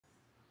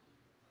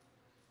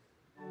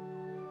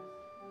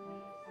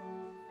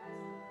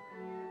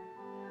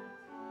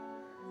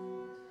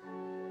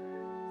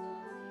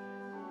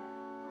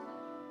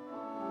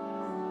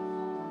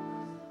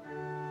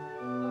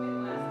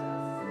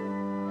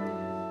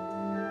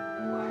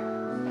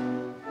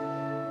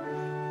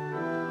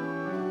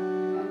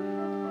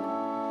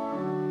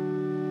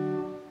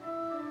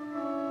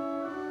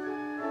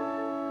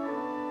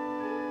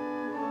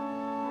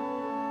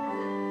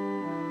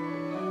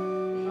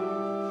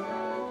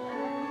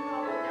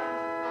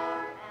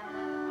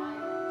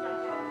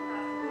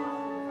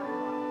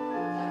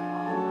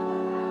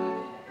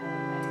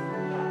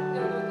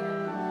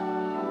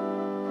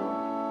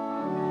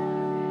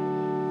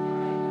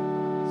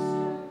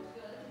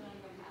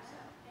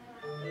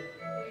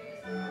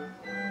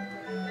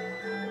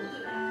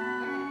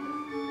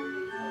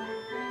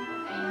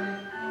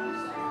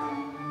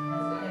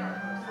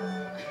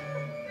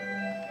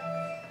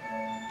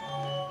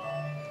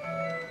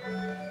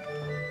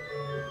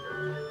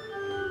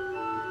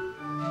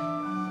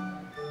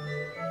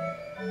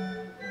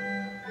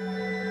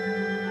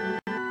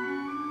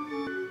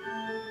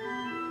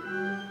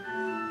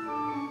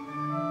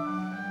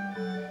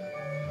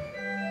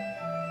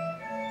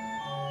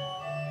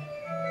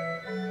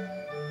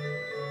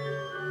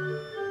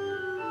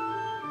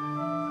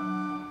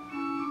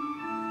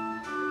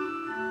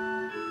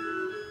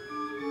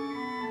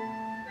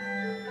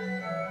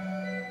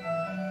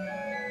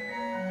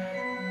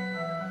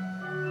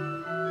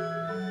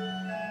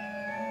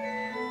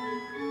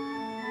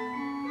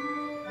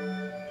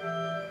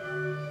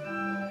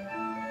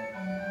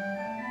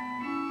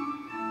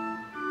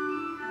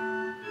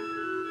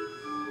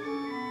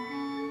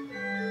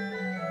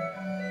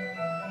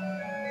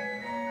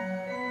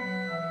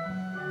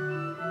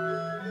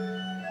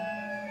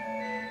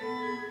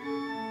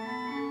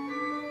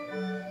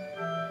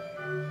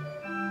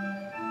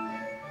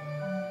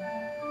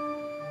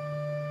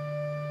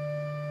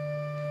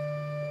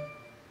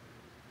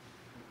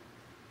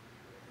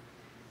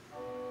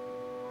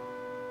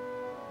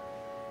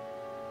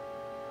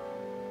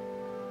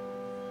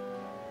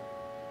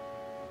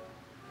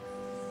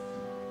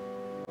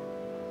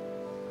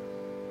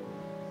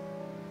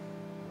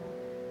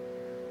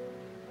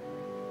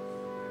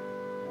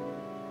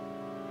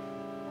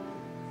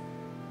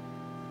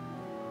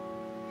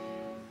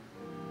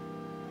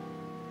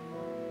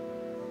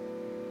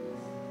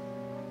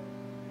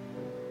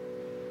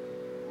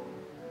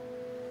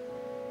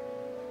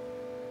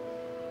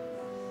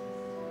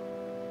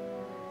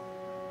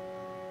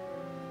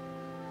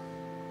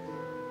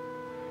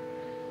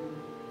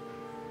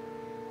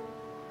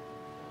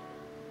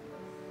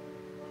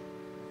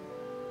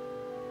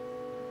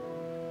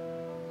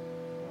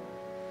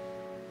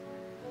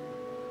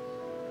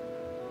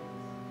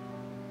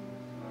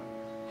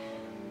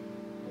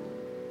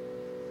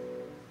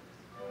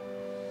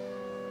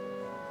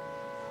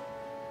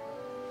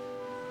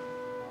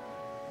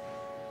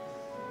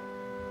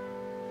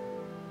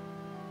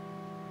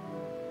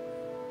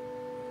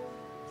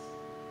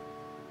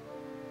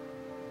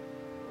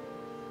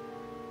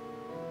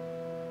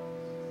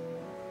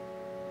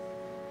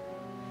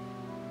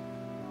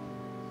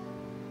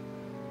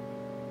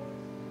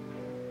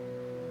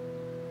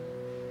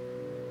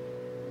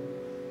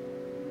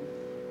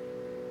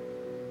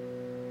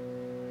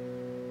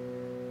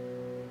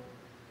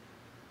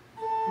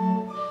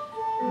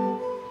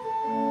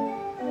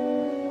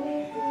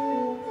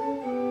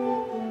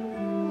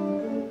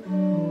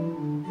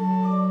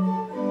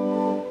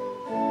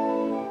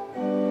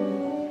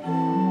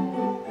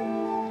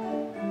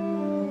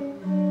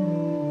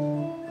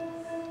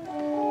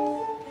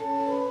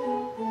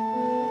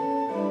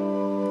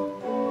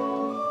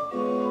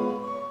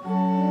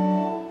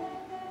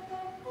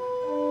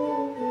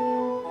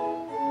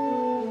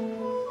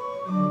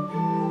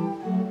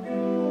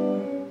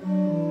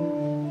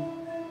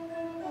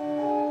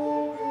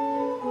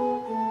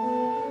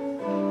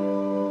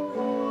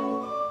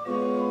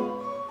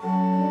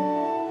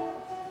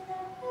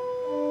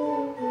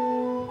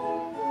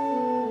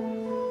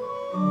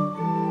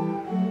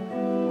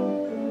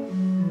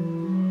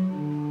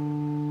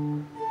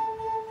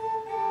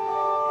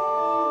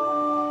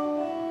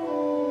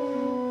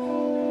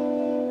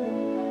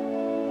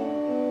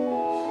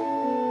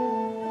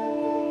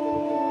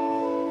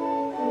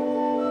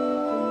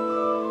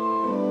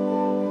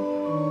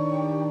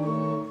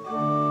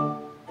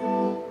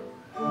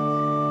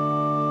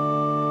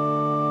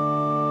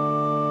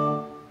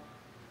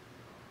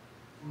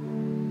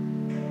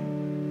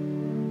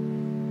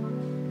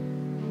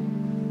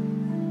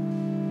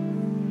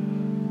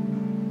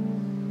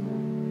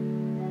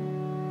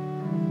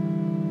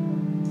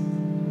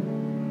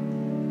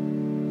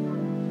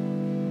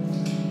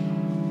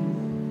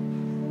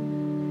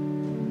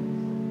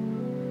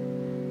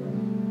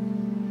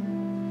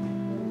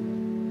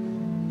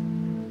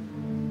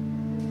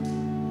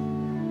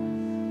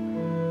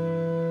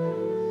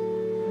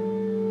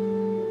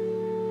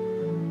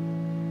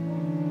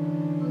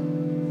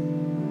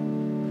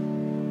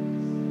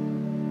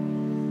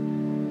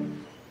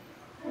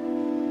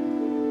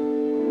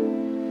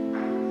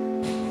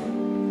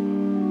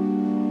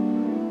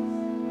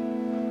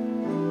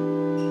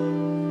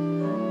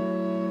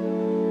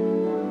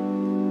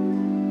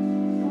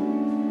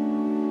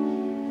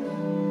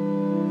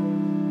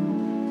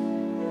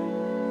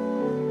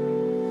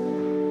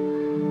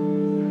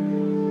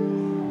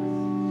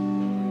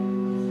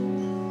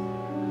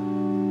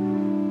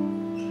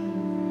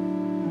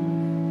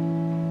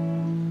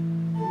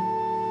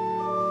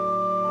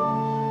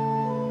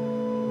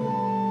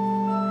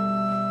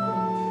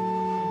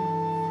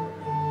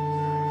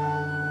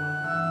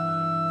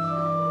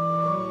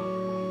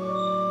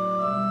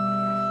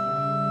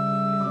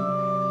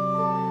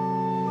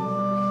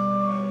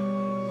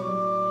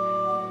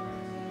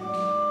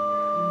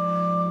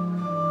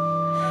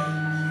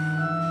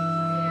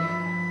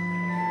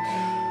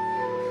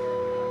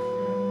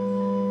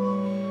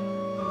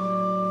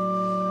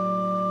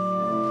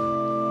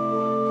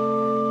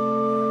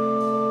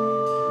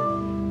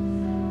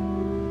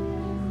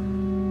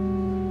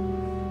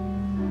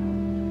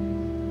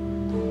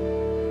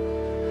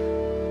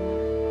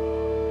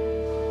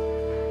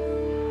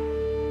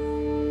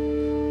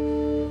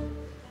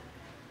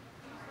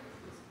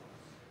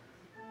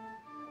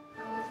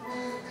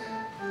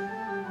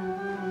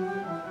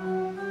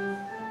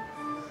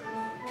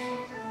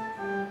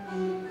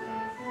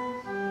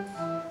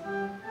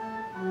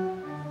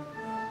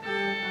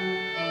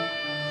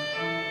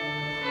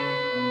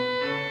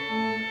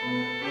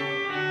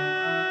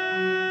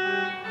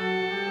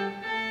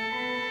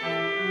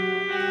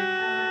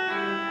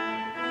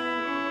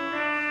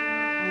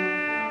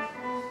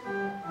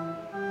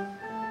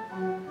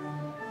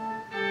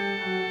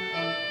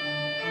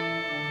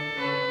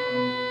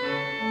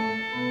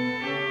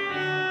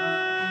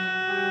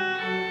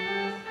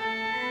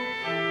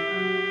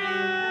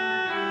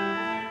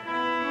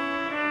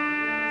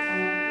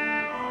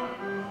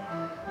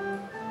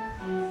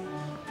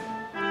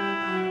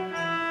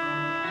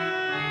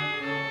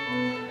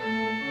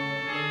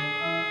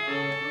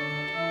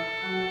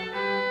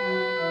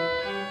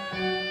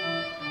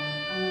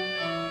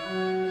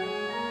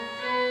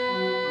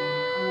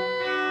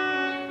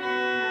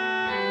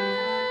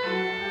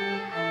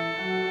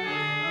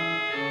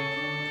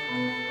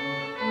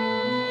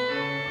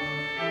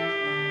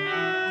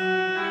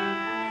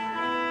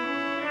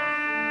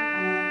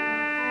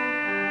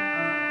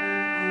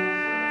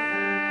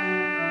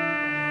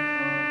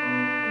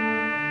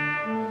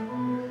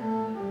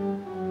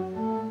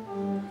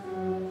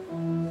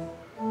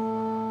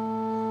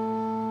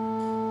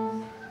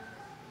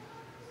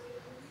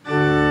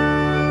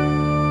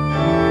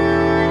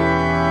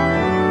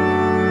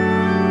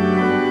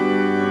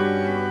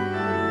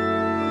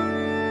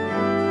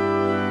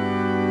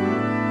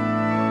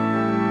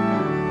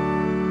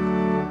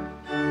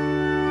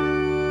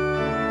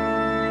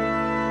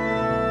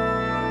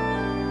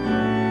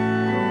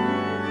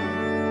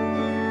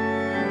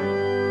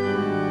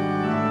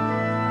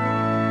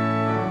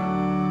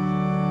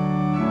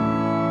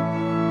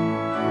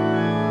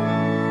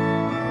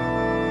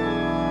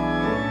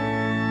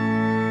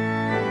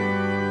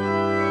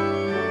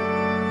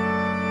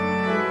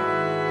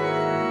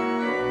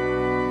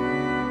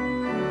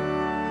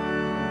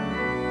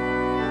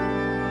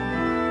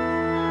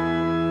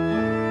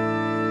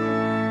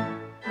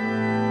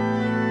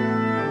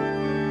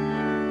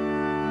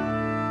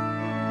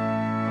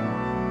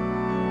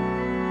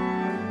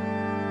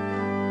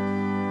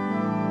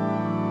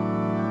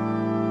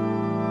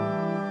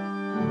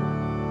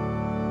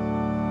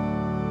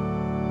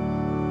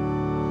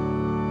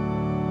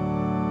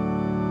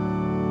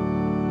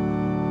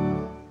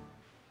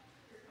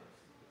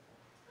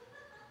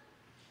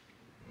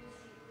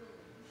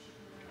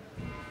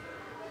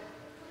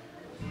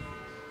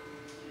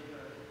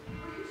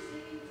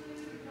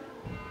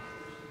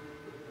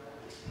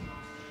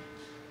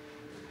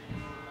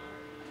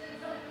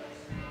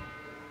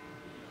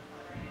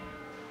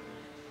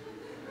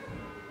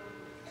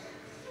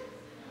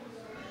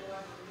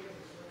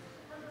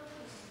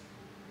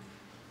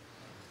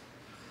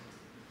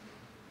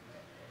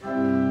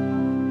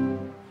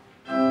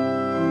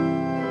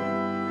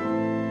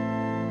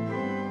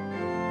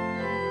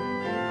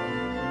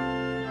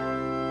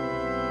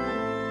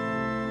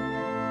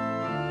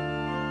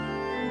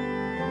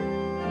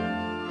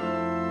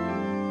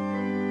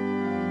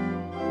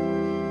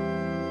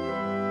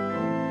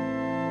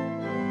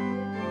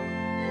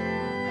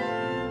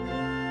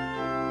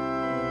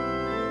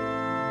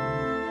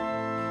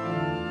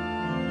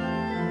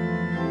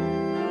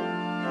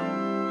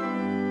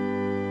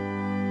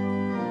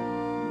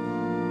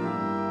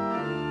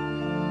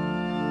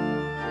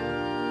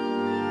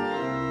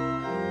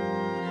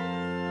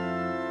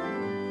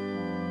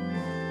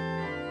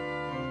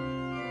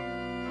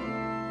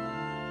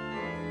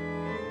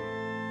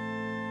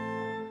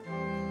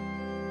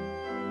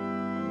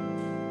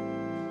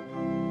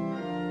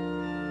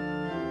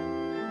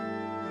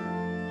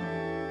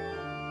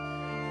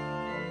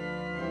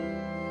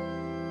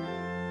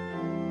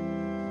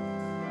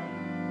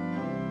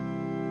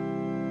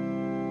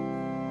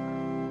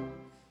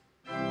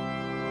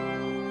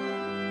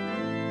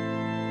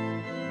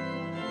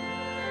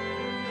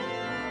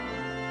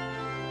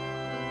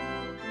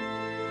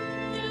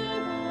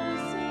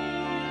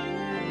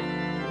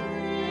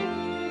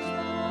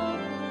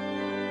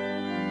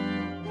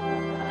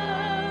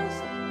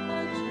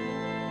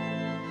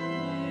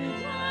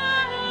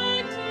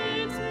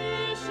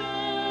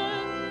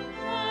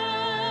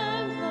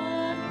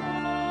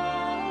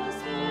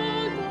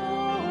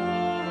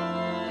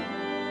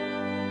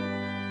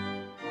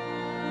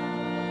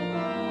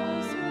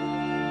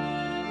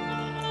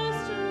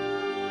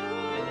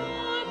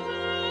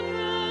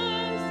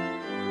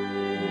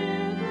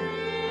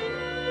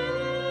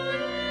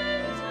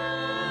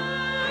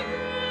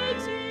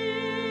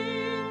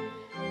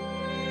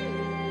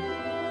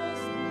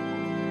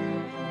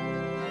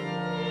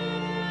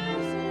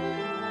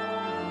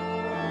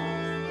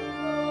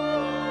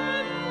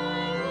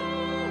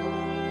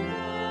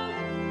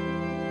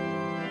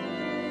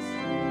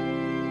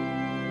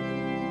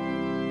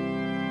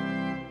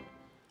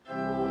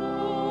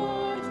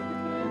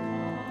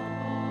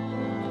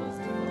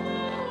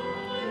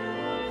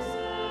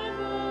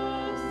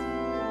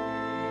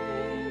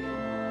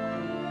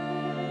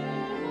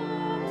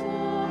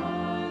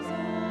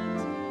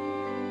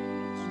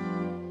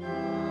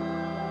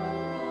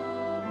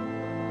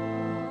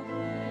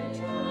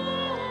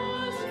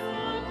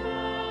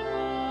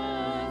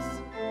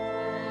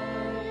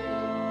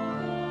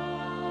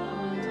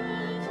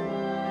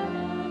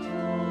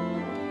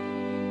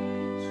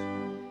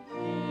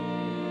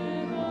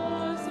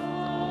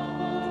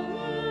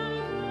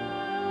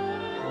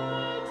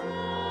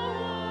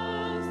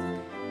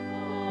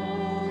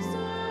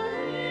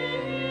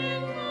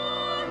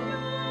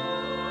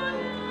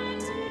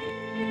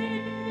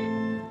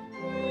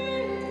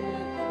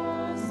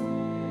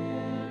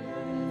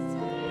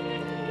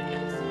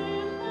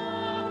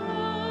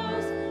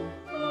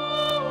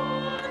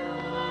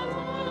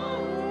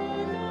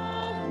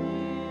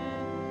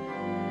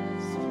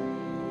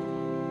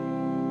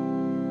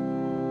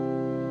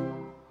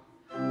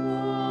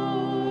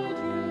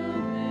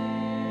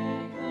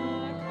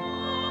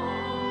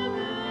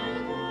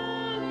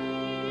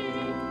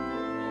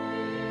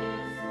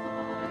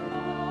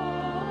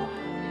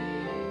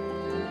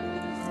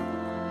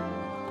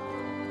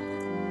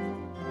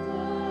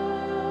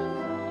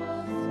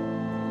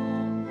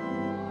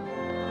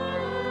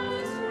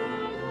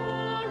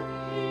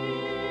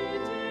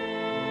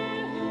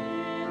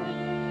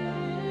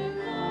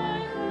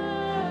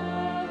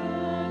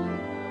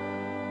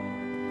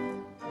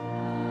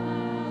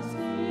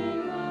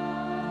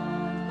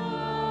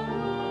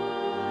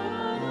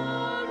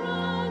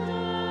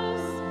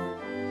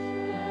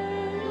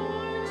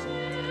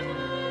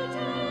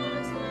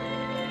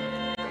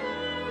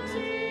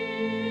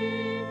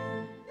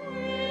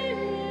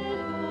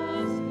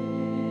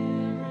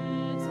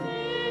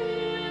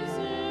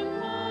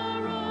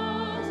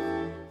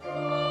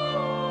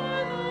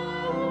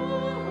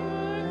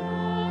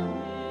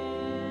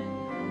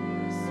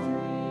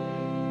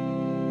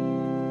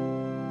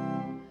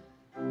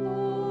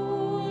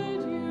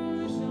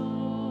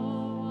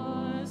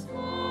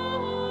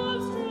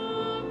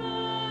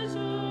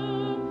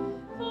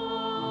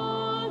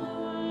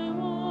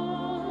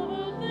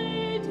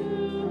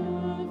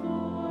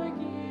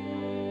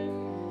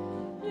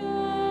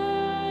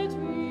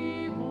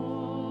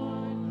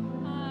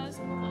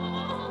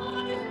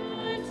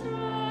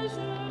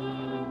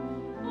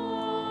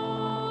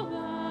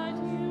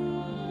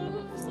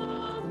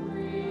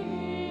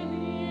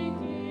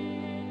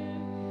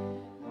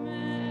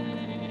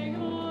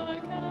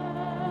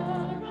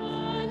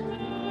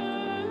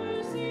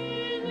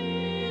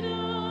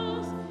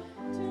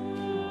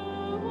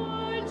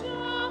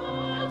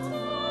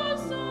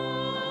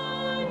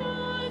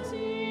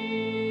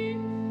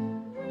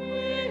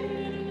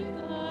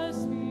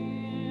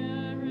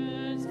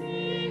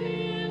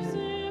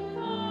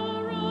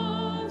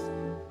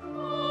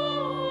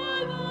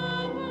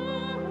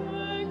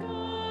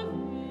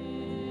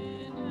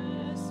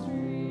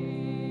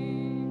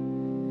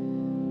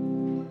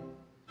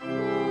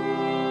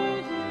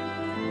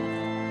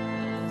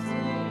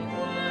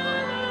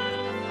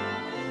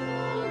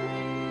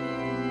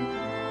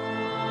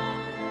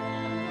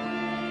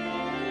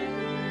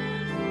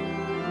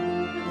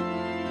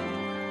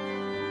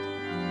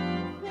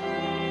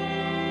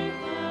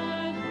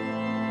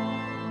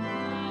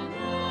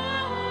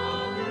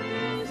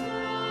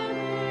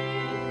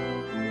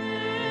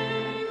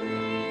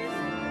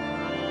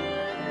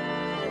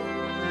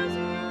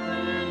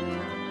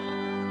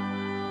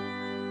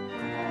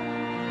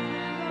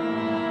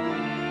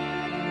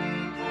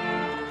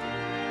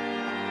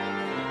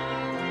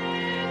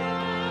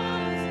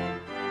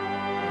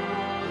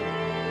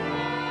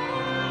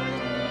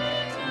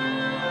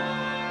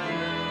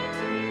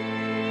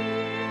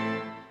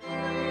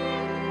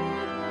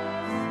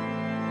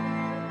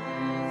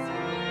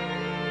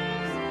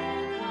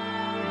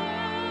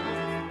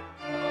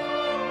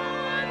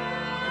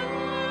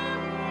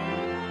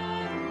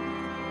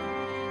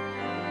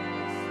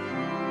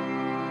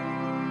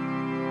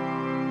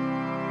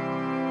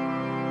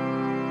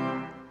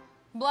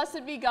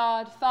Blessed be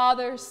God,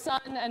 Father, Son,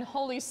 and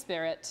Holy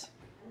Spirit.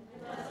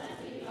 And blessed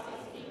be God's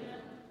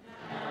kingdom,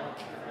 now and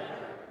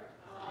forever.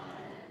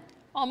 Amen.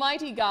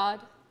 Almighty God,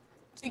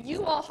 to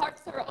you all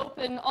hearts are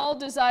open, all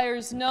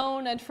desires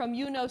known, and from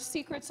you no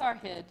secrets are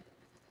hid.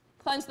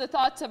 Cleanse the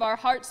thoughts of our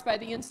hearts by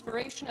the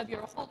inspiration of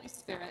your Holy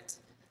Spirit,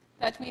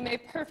 that we may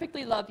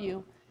perfectly love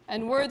you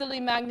and worthily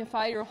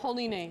magnify your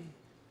holy name,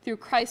 through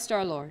Christ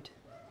our Lord.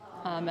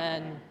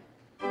 Amen.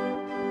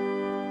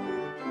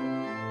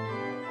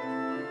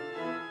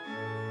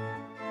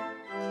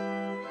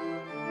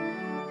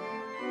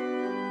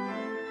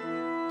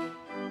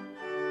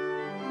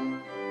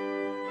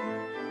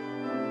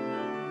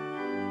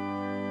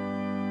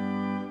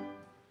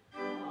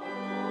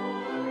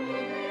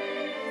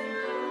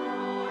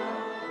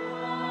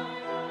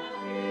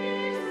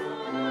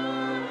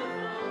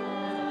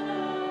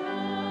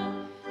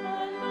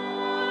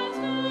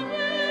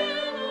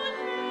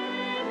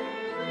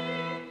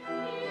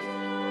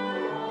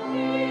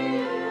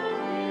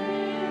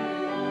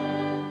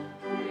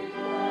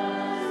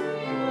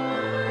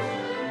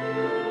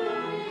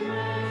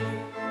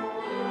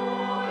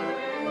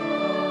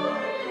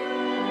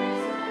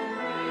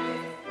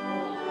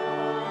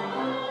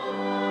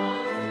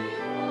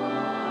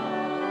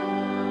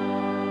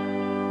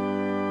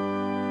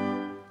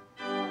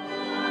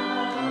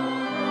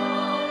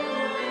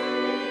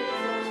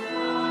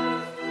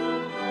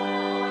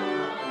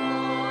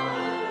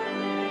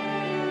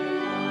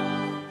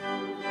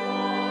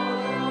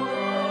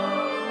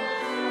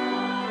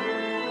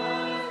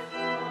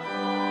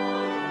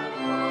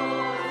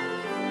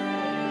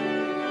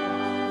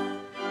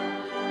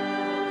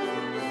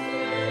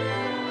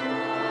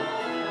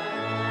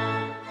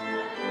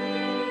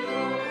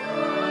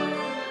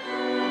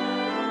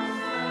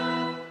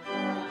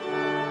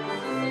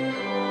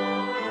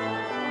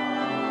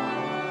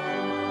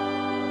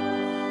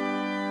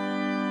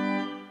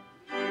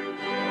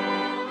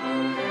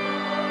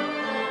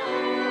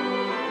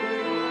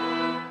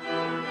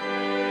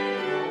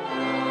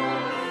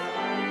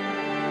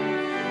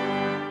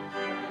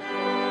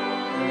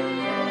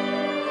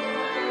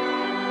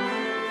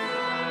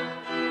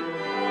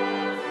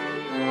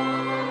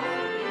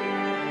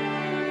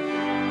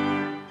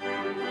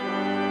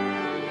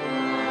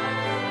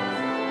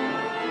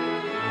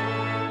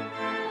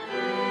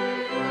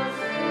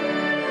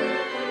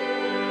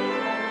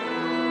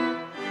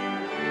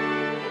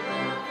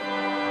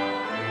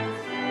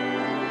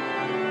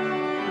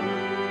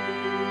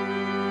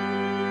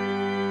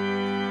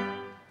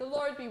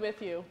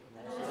 With you.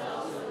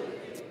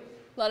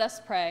 Let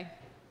us pray.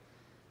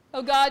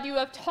 O God, you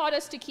have taught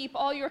us to keep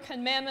all your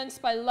commandments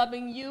by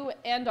loving you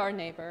and our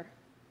neighbor.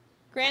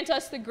 Grant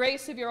us the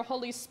grace of your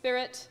Holy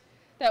Spirit,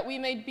 that we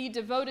may be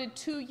devoted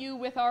to you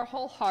with our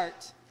whole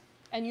heart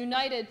and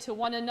united to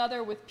one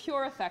another with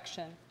pure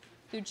affection.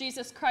 Through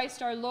Jesus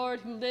Christ our Lord,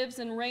 who lives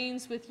and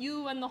reigns with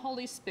you and the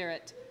Holy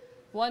Spirit,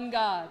 one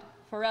God,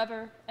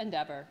 forever and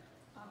ever.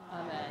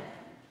 Amen. Amen.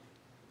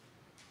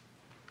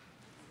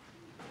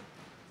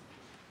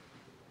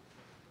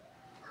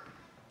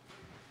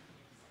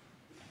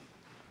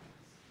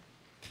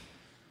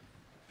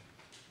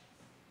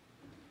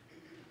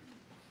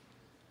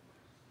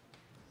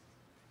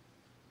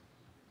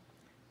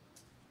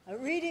 A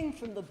reading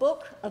from the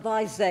book of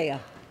Isaiah.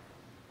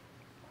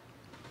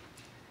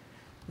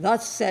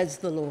 Thus says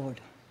the Lord,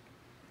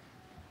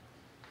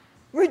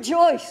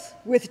 rejoice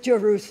with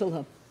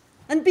Jerusalem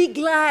and be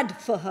glad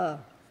for her,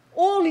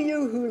 all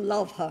you who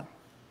love her.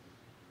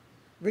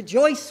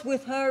 Rejoice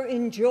with her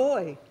in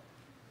joy,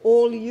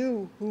 all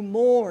you who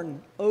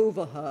mourn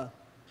over her,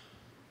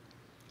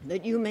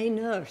 that you may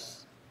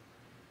nurse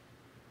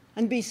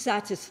and be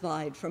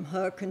satisfied from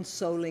her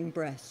consoling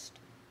breast,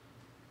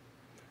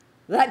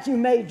 that you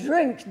may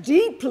drink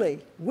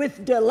deeply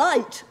with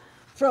delight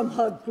from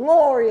her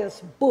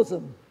glorious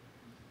bosom.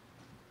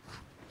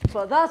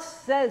 For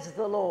thus says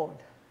the Lord,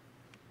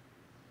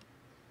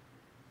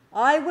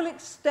 I will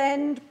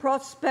extend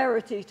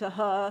prosperity to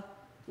her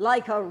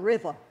like a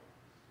river,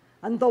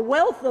 and the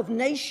wealth of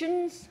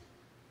nations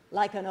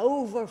like an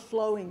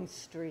overflowing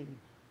stream.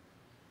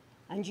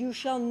 And you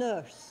shall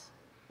nurse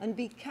and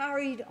be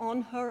carried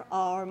on her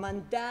arm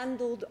and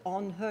dandled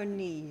on her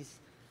knees.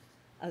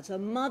 As a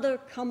mother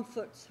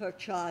comforts her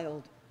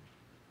child,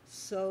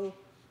 so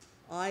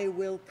I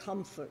will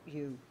comfort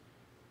you.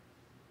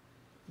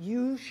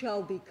 You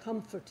shall be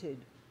comforted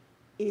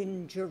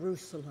in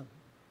Jerusalem.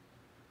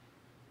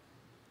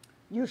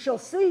 You shall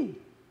see,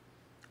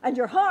 and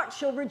your heart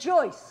shall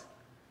rejoice.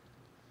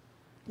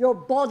 Your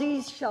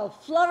bodies shall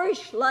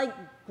flourish like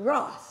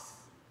grass.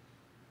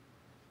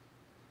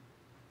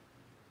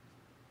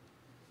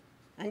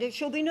 And it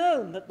shall be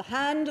known that the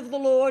hand of the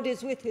Lord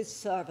is with his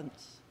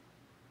servants,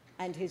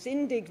 and his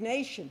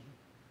indignation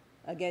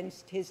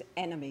against his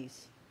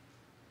enemies.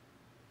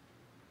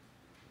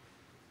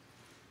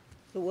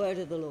 The word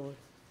of the Lord.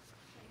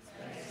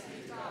 Thanks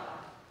be to God.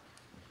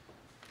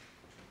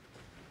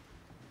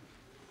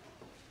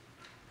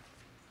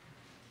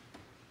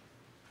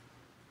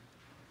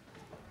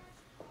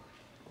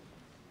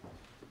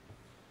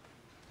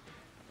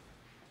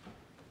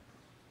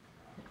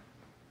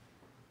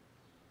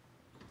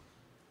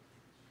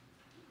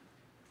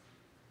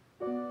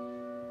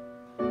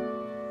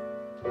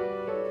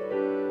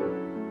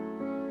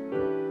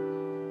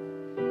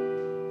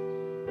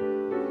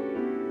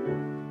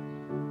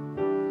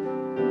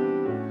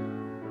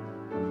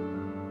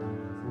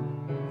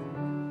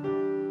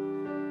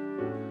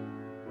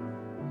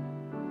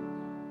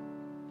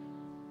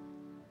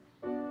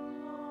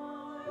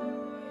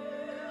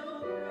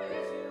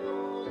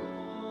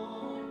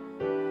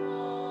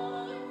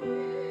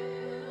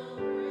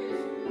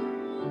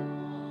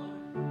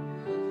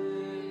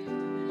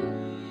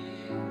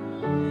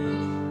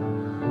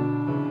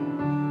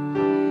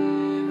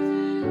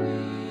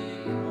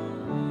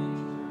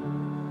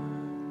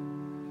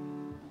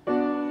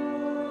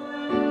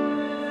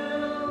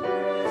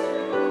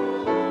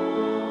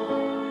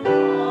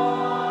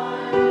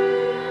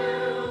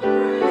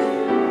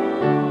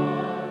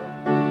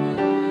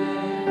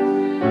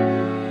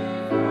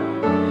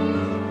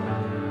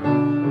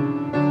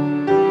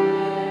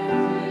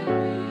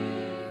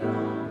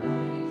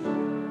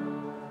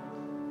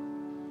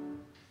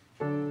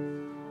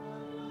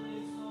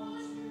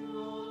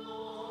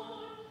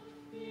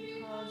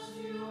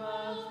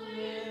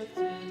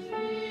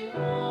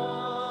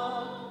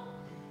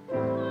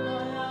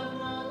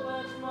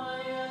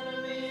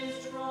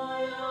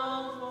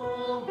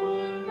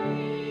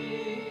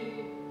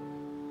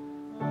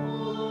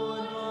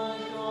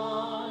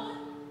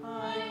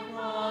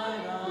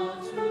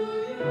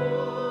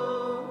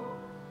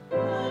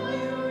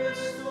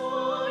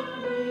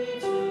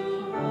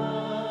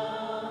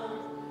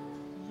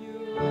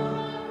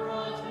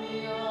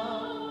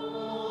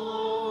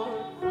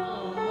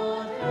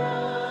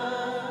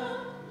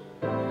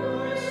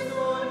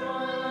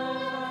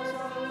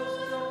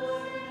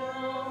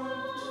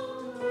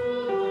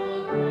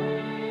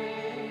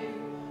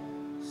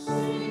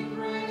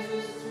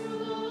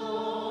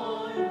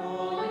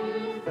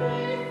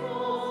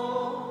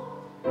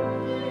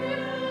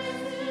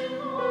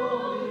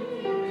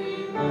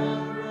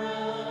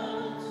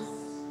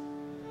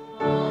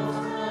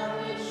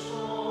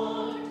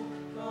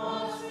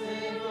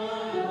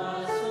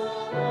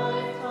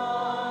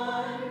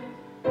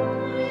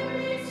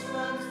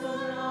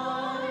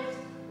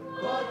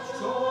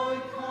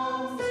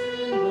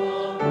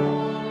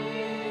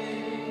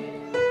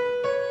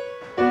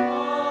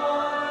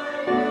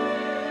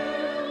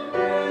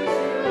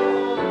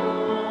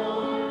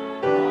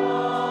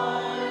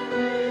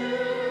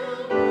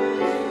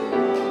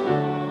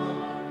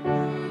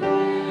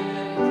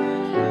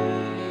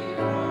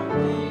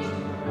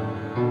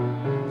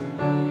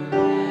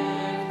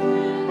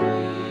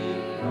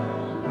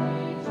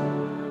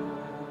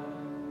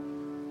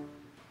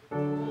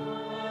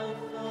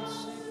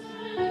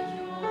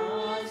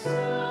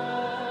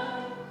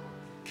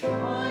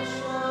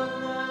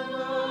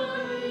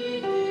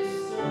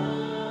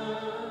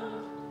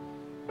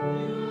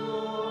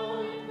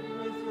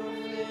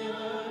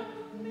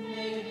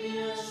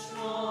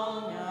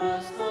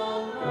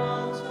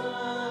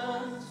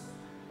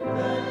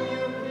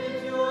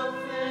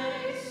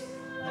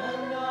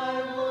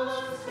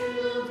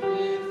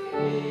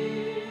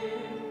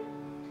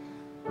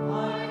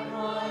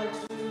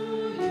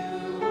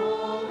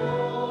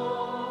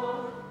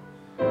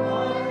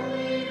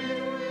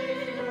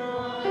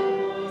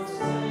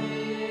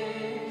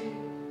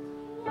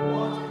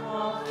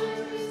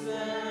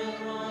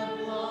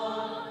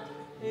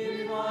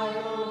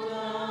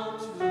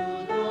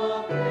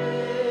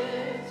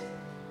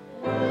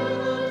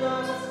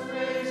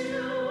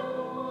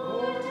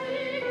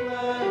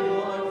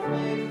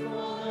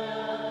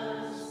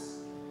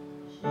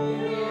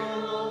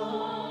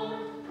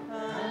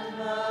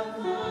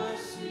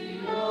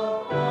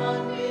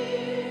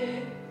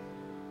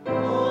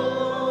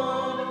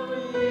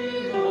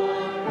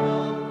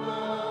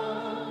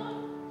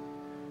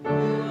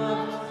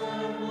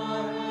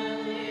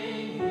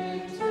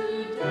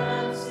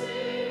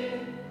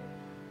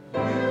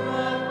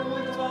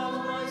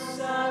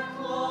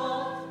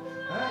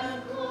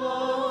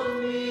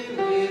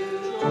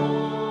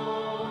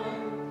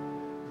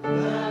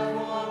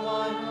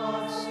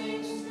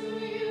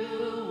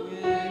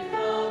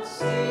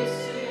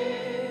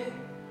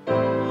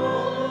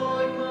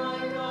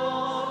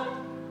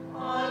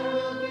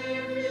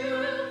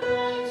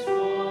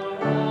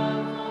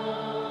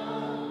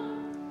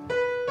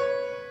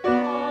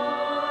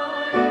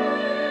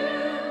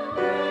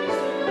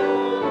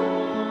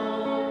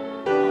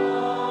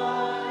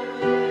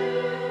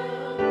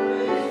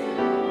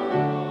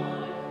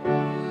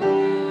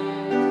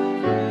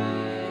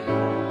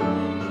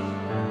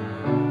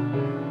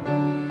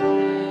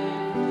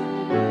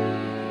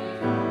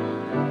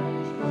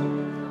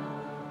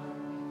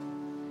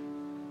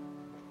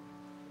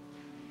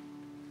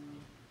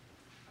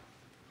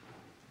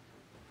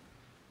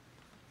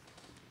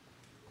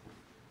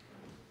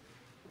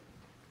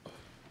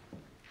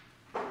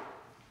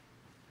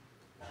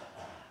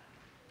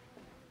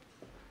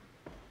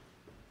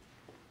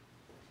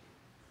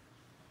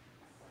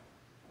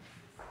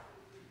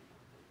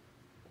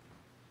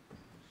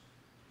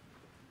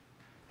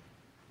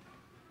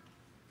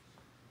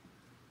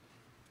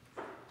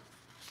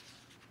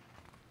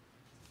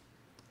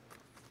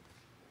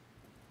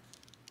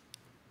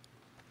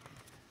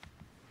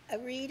 A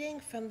reading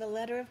from the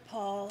letter of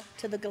Paul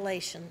to the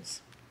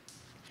Galatians.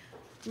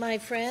 My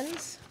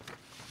friends,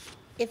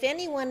 if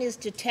anyone is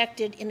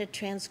detected in a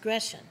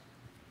transgression,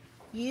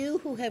 you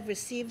who have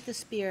received the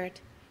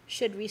Spirit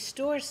should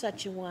restore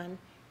such a one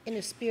in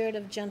a spirit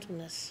of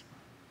gentleness.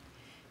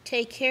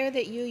 Take care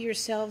that you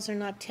yourselves are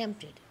not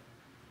tempted.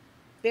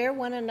 Bear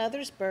one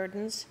another's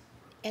burdens,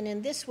 and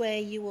in this way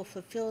you will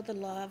fulfill the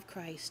law of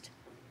Christ.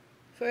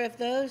 For if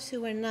those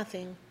who are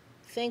nothing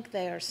think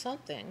they are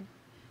something,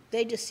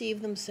 they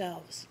deceive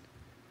themselves.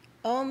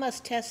 All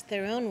must test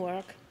their own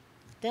work,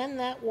 then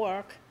that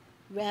work,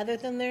 rather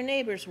than their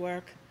neighbor's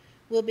work,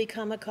 will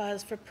become a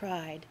cause for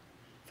pride,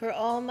 for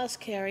all must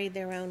carry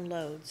their own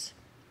loads.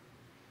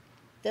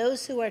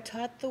 Those who are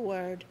taught the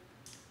word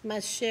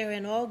must share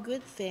in all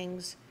good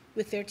things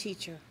with their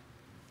teacher.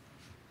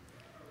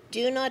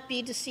 Do not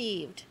be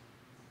deceived.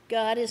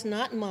 God is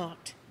not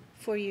mocked,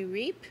 for you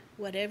reap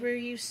whatever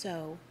you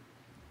sow.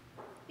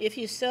 If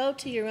you sow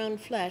to your own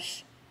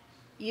flesh,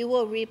 you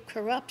will reap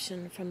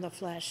corruption from the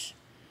flesh.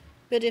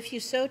 But if you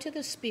sow to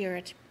the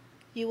Spirit,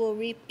 you will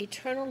reap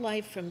eternal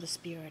life from the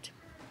Spirit.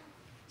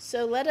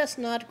 So let us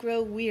not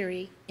grow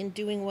weary in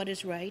doing what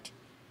is right,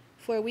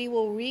 for we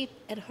will reap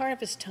at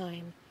harvest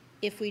time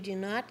if we do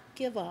not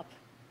give up.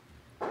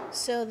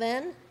 So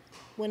then,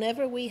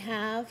 whenever we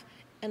have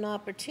an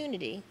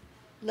opportunity,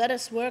 let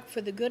us work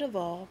for the good of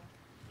all,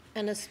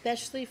 and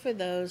especially for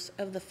those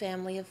of the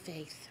family of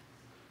faith.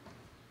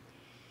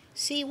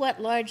 See what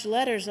large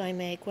letters I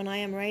make when I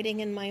am writing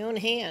in my own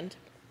hand.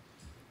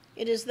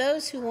 It is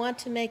those who want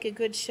to make a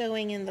good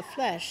showing in the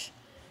flesh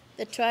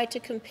that try to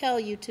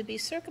compel you to be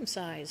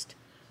circumcised,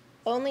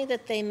 only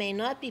that they may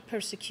not be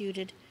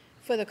persecuted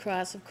for the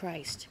cross of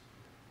Christ.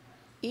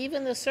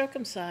 Even the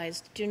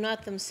circumcised do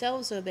not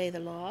themselves obey the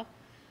law,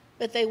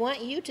 but they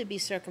want you to be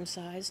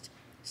circumcised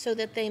so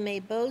that they may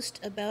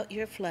boast about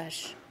your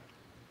flesh.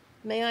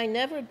 May I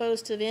never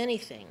boast of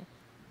anything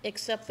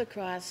except the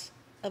cross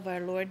of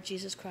our Lord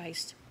Jesus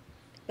Christ,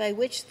 by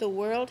which the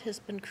world has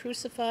been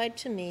crucified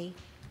to me,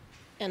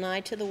 and I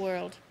to the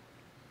world.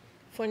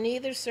 For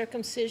neither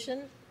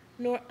circumcision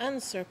nor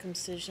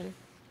uncircumcision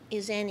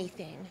is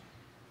anything,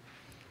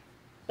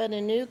 but a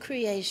new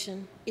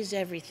creation is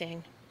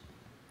everything.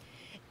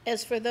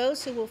 As for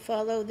those who will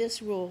follow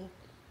this rule,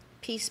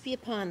 peace be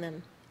upon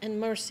them, and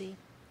mercy,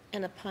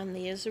 and upon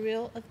the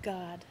Israel of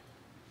God.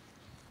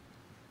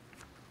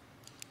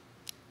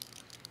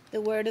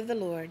 The word of the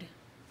Lord.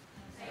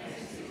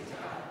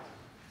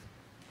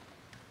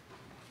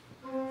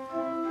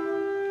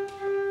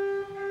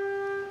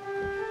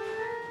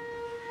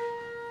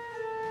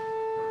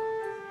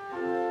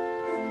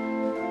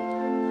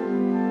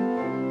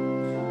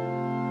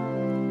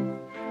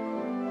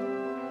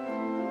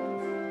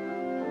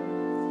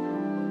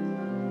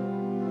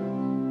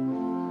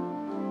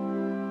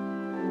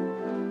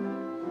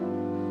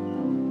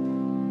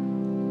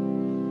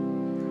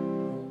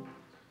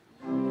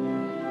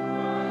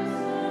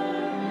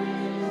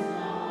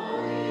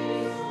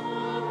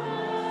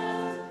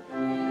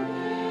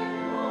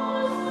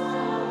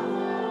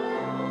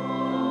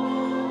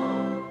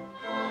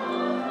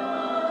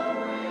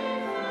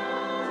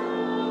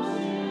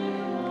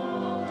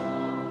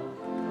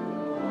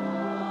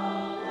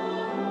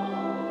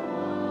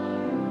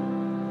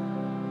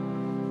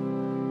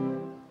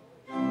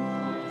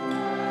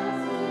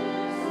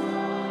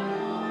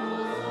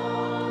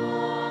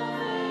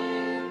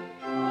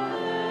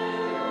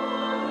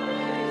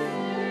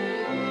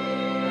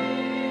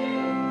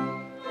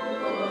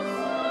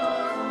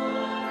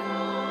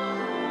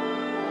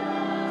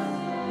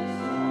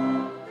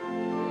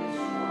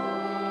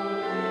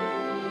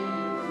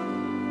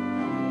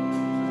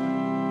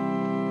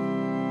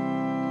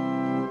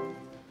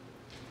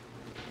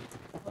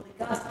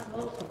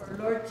 Gospel of our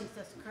Lord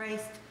Jesus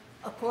Christ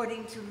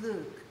according to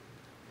Luke.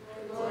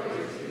 Glory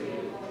to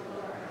you, O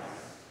Lord.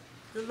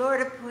 The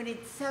Lord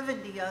appointed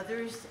 70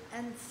 others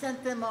and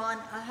sent them on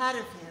ahead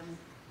of him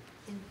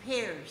in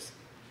pairs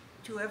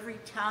to every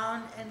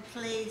town and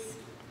place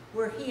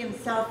where he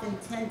himself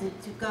intended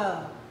to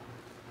go.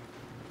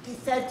 He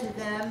said to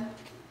them,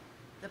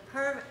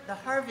 the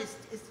harvest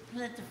is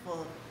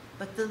plentiful,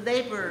 but the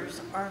laborers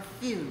are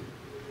few.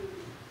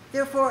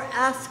 Therefore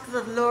ask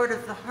the Lord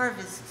of the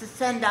harvest to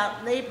send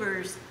out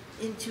laborers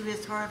into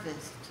his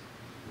harvest.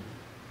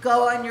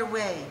 Go on your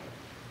way.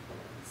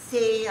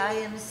 See, I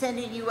am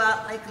sending you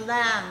out like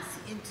lambs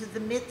into the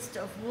midst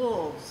of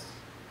wolves.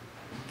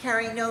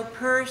 Carry no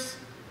purse,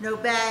 no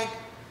bag,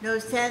 no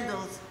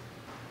sandals,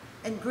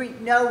 and greet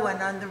no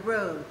one on the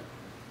road.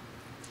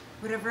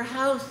 Whatever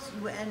house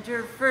you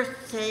enter, first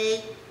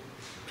say,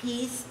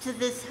 peace to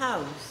this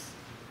house.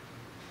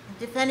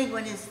 And if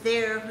anyone is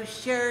there who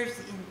shares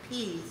in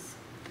peace,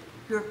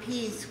 your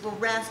peace will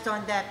rest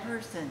on that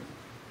person.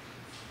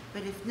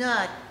 But if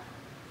not,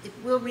 it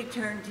will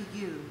return to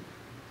you.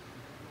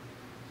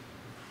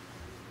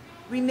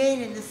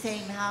 Remain in the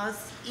same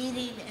house,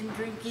 eating and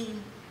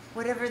drinking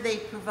whatever they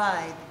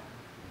provide,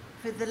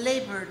 for the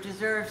laborer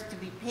deserves to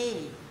be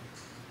paid.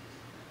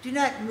 Do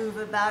not move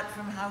about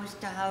from house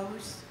to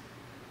house.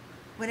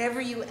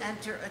 Whenever you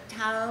enter a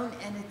town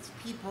and its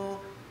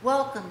people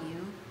welcome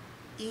you,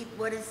 eat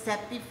what is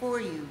set before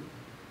you.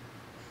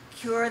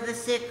 Cure the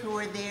sick who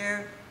are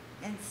there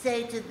and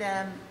say to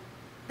them,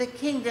 the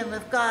kingdom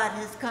of God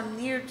has come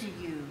near to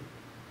you.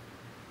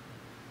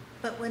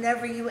 But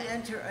whenever you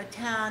enter a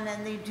town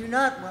and they do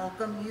not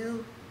welcome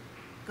you,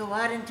 go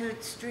out into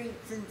its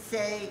streets and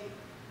say,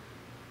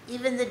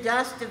 even the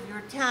dust of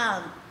your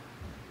town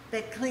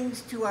that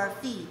clings to our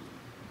feet,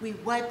 we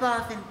wipe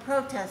off in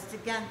protest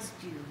against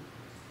you.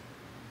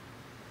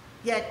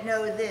 Yet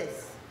know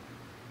this,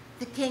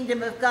 the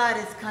kingdom of God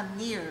has come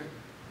near.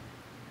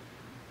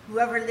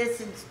 Whoever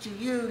listens to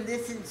you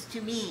listens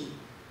to me,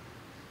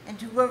 and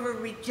whoever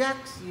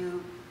rejects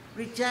you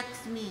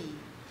rejects me,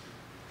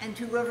 and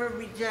whoever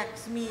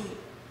rejects me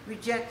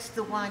rejects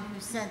the one who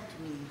sent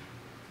me.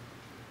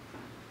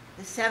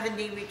 The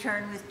 70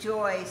 returned with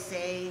joy,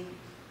 saying,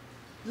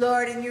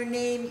 Lord, in your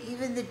name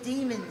even the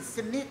demons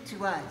submit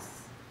to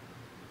us.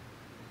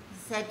 He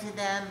said to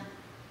them,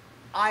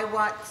 I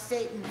watched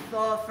Satan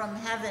fall from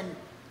heaven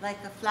like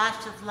a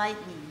flash of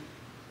lightning.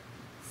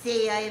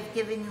 See, I have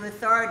given you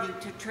authority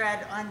to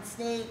tread on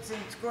snakes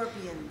and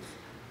scorpions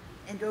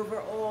and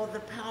over all the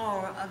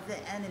power of the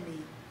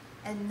enemy,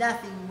 and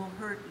nothing will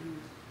hurt you.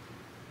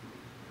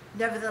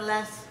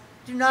 Nevertheless,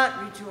 do not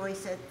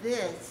rejoice at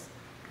this,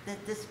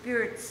 that the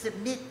spirits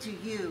submit to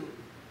you,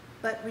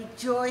 but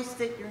rejoice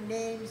that your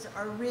names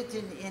are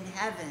written in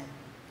heaven.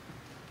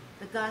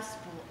 The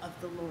gospel of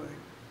the Lord.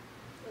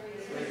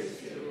 Praise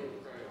to you.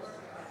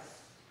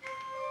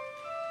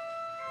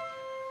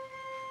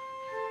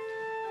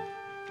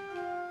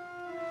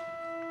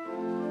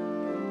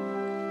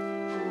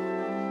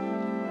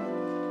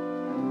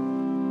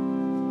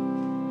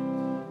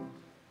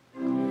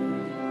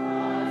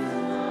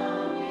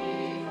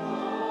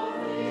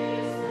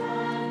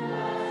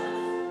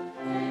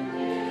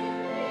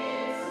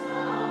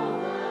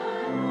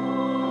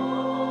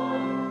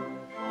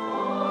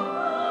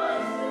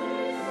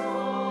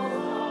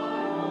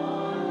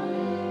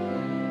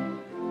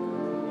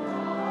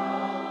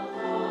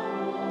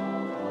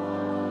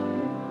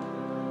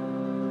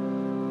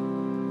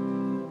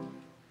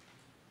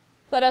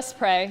 Let us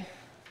pray.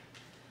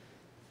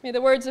 May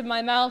the words of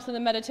my mouth and the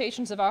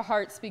meditations of our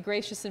hearts be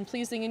gracious and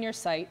pleasing in your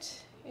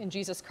sight. In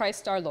Jesus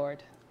Christ our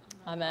Lord.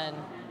 Amen.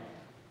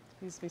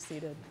 Please be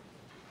seated.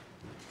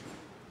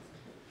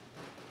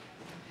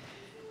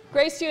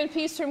 Grace to you and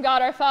peace from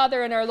God our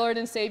Father and our Lord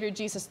and Savior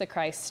Jesus the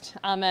Christ.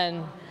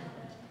 Amen.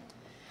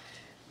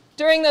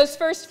 During those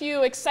first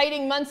few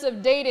exciting months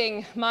of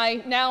dating my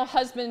now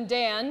husband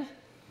Dan,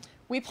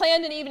 we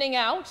planned an evening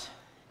out.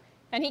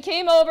 And he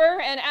came over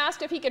and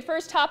asked if he could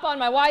first hop on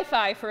my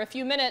Wi-Fi for a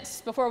few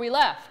minutes before we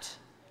left.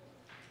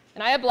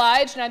 And I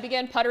obliged, and I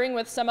began puttering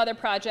with some other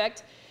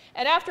project.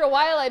 And after a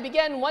while, I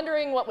began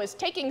wondering what was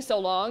taking so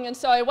long, and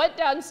so I went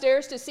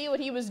downstairs to see what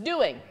he was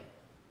doing.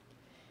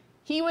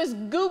 He was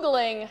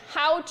Googling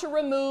how to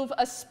remove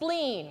a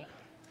spleen.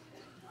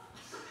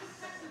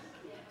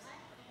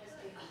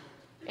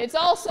 It's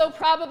also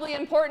probably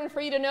important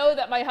for you to know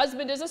that my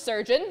husband is a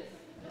surgeon.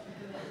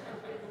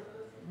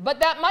 But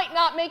that might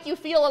not make you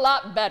feel a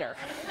lot better.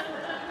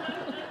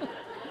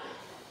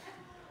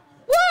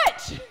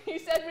 What? He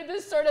said with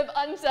this sort of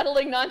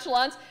unsettling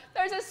nonchalance.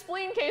 There's a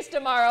spleen case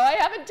tomorrow. I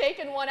haven't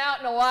taken one out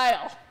in a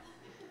while.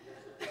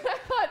 I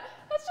thought,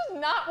 that's just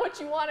not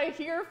what you want to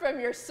hear from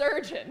your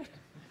surgeon.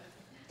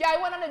 Yeah,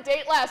 I went on a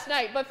date last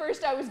night, but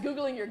first I was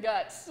Googling your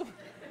guts.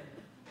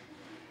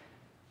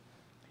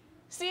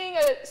 Seeing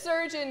a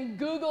surgeon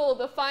Google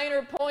the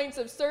finer points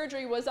of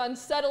surgery was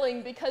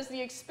unsettling because the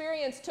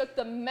experience took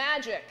the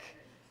magic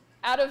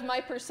out of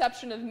my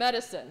perception of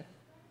medicine.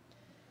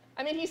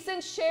 I mean, he's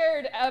since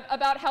shared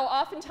about how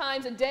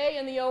oftentimes a day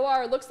in the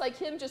OR looks like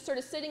him just sort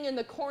of sitting in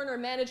the corner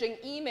managing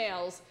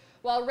emails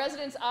while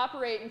residents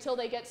operate until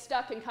they get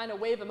stuck and kind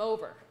of wave him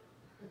over.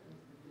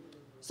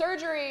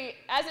 Surgery,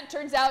 as it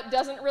turns out,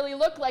 doesn't really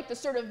look like the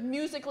sort of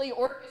musically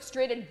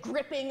orchestrated,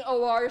 gripping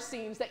OR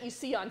scenes that you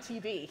see on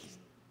TV.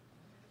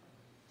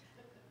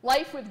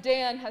 Life with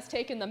Dan has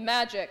taken the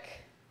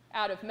magic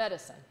out of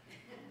medicine.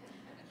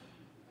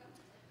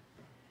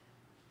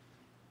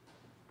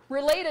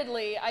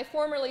 Relatedly, I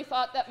formerly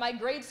thought that my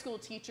grade school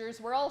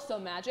teachers were also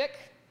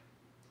magic.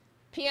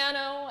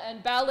 Piano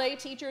and ballet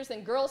teachers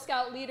and Girl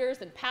Scout leaders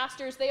and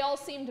pastors, they all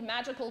seemed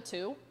magical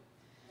too.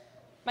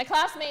 My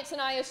classmates and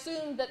I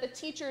assumed that the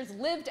teachers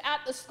lived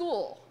at the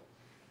school,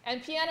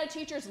 and piano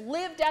teachers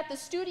lived at the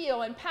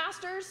studio, and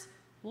pastors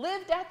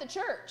lived at the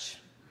church.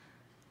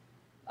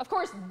 Of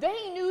course,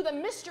 they knew the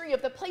mystery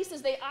of the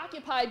places they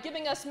occupied,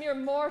 giving us mere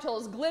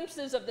mortals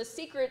glimpses of the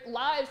secret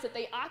lives that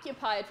they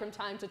occupied from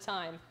time to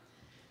time,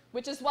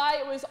 which is why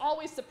it was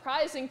always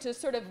surprising to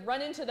sort of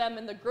run into them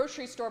in the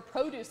grocery store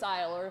produce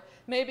aisle or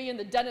maybe in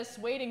the dentist's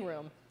waiting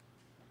room.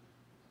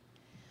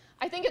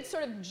 I think it's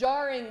sort of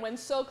jarring when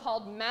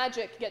so-called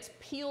magic gets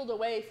peeled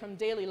away from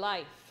daily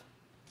life,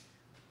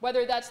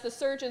 whether that's the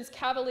surgeon's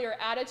cavalier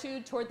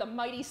attitude toward the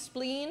mighty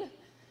spleen,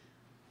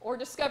 or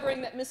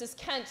discovering that Mrs.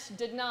 Kent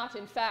did not,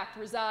 in fact,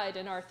 reside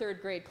in our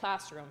third grade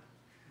classroom.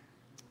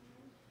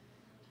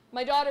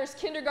 My daughter's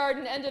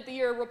kindergarten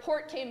end-of-the-year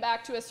report came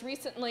back to us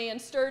recently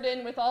and stirred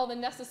in with all the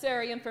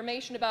necessary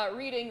information about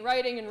reading,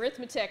 writing, and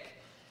arithmetic.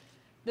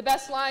 The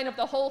best line of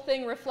the whole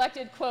thing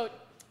reflected, quote,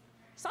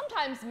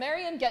 "Sometimes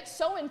Miriam gets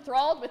so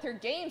enthralled with her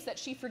games that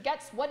she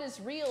forgets what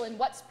is real and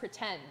what's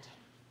pretend."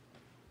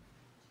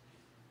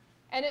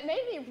 And it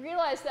made me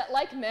realize that,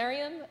 like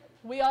Miriam,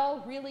 we all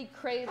really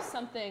crave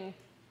something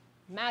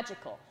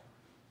magical.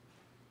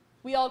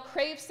 We all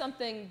crave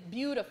something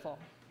beautiful,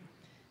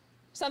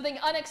 something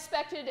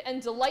unexpected and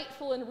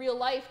delightful in real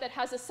life that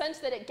has a sense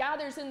that it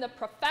gathers in the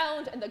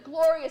profound and the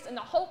glorious and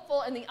the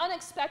hopeful and the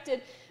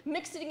unexpected,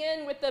 mixing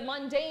in with the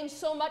mundane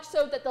so much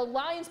so that the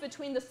lines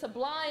between the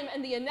sublime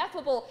and the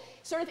ineffable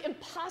sort of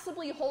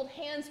impossibly hold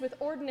hands with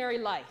ordinary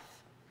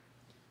life.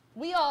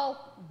 We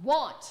all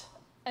want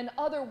an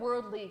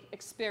otherworldly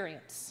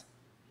experience.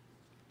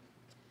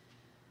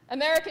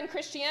 American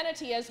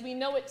Christianity, as we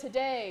know it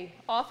today,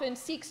 often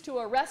seeks to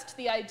arrest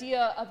the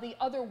idea of the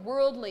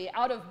otherworldly,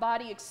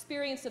 out-of-body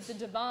experience of the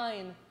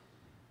divine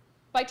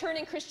by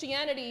turning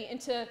Christianity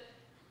into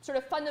sort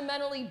of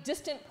fundamentally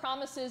distant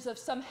promises of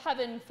some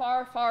heaven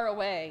far, far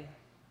away.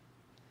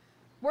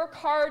 Work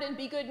hard and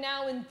be good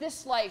now in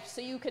this life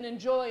so you can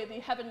enjoy the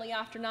heavenly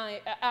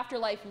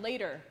afterlife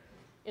later,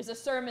 is a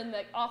sermon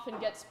that often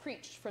gets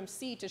preached from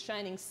sea to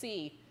shining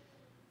sea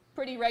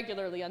pretty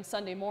regularly on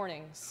Sunday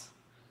mornings.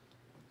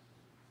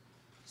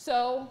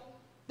 So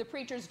the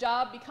preacher's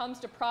job becomes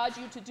to prod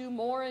you to do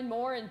more and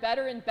more and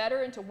better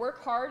and to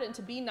work hard and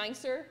to be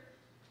nicer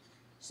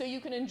so you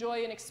can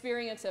enjoy an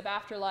experience of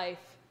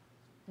afterlife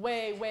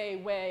way, way,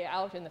 way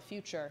out in the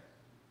future.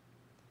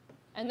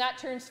 And that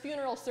turns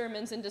funeral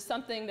sermons into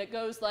something that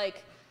goes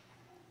like,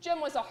 Jim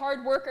was a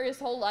hard worker his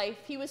whole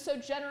life. He was so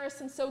generous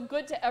and so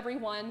good to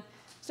everyone.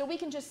 So we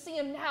can just see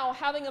him now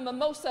having a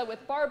mimosa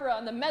with Barbara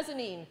on the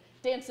mezzanine,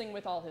 dancing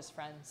with all his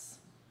friends.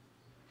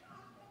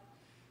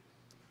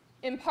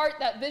 In part,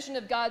 that vision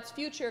of God's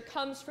future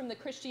comes from the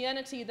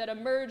Christianity that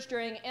emerged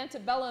during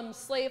antebellum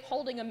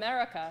slave-holding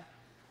America,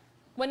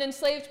 when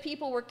enslaved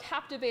people were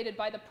captivated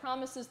by the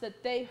promises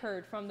that they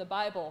heard from the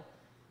Bible,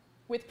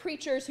 with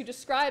preachers who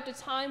described a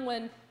time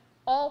when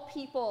all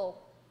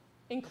people,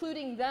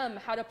 including them,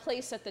 had a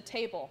place at the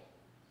table.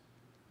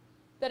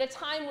 That a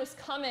time was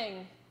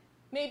coming,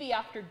 maybe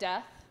after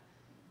death,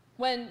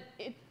 when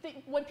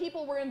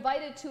people were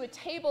invited to a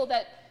table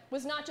that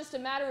was not just a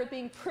matter of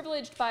being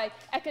privileged by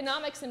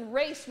economics and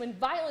race, when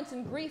violence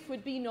and grief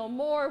would be no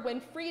more,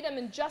 when freedom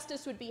and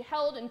justice would be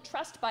held in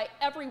trust by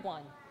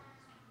everyone,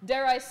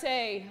 dare I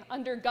say,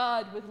 under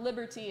God with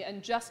liberty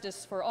and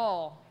justice for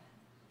all.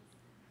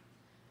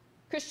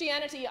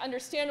 Christianity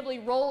understandably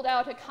rolled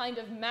out a kind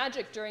of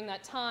magic during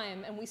that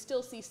time, and we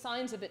still see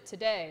signs of it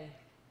today.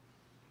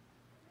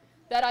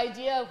 That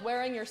idea of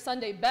wearing your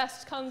Sunday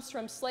best comes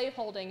from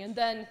slaveholding and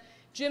then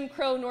Jim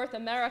Crow North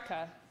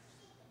America,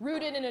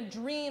 rooted in a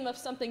dream of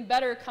something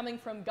better coming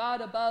from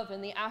God above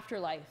in the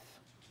afterlife.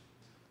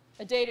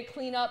 A day to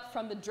clean up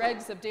from the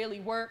dregs of daily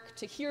work,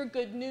 to hear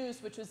good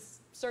news, which was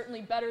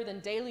certainly better than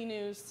daily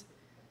news,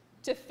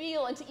 to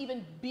feel and to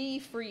even be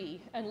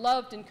free and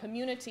loved in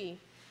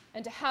community,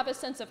 and to have a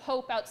sense of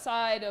hope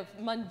outside of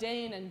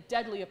mundane and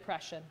deadly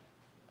oppression.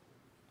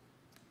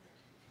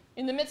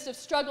 In the midst of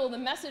struggle, the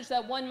message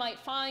that one might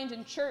find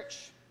in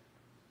church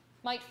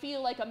might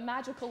feel like a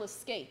magical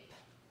escape.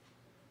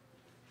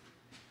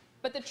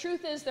 But the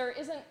truth is, there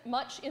isn't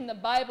much in the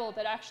Bible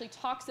that actually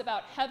talks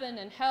about heaven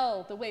and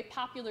hell the way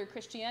popular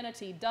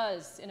Christianity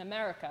does in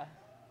America.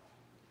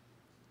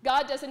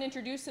 God doesn't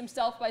introduce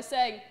himself by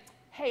saying,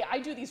 hey, I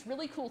do these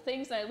really cool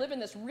things and I live in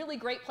this really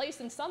great place,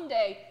 and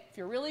someday, if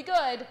you're really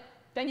good,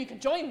 then you can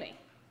join me.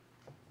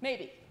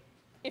 Maybe,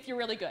 if you're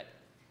really good.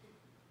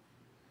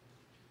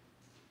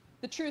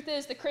 The truth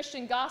is, the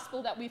Christian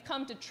gospel that we've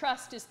come to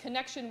trust is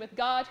connection with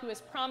God, who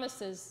has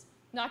promises,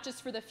 not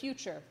just for the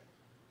future,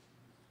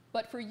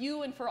 but for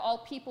you and for all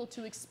people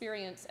to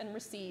experience and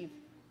receive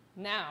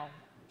now.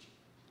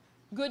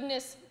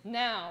 Goodness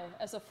now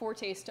as a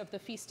foretaste of the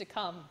feast to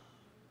come.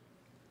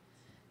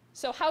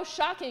 So how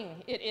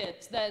shocking it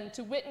is then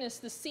to witness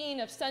the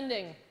scene of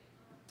sending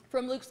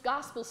from Luke's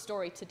gospel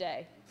story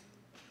today.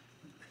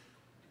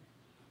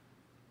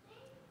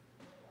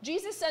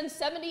 Jesus sends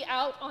 70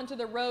 out onto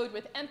the road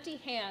with empty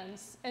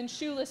hands and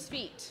shoeless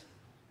feet.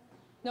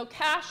 No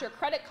cash or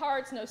credit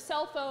cards, no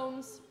cell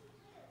phones,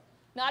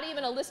 not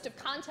even a list of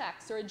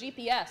contacts or a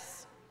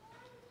GPS.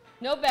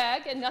 No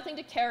bag and nothing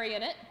to carry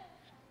in it,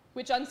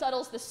 which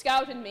unsettles the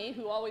scout in me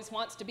who always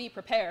wants to be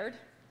prepared.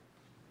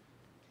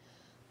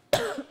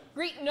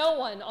 Greet no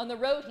one on the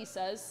road, he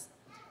says.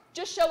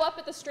 Just show up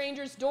at the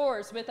strangers'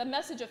 doors with a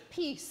message of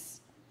peace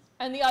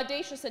and the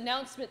audacious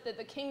announcement that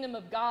the kingdom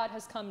of God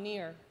has come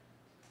near.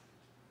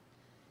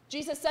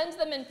 Jesus sends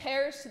them in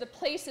pairs to the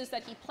places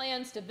that he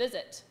plans to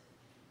visit.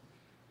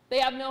 They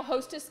have no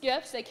hostess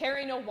gifts, they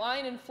carry no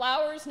wine and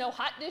flowers, no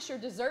hot dish or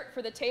dessert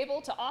for the table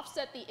to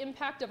offset the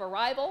impact of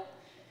arrival.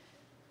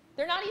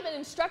 They're not even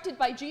instructed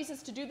by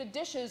Jesus to do the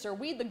dishes or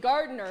weed the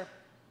garden or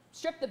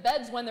strip the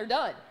beds when they're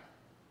done.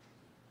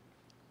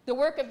 The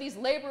work of these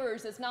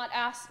laborers is not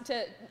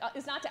to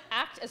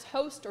act as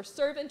host or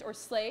servant or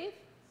slave.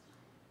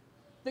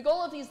 The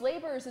goal of these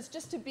laborers is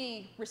just to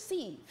be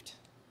received,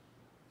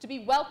 to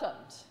be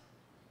welcomed,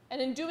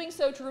 and in doing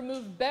so to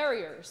remove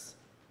barriers,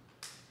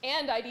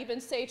 and I'd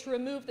even say to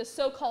remove the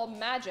so-called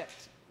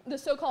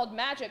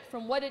magic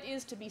from what it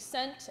is to be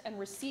sent and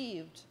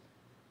received,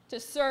 to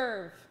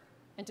serve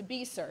and to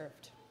be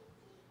served.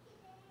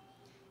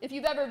 If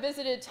you've ever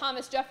visited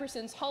Thomas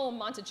Jefferson's home,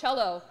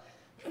 Monticello,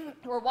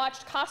 or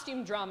watched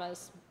costume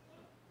dramas,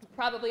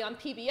 probably on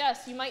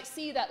PBS, you might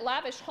see that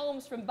lavish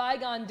homes from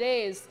bygone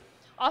days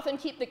often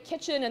keep the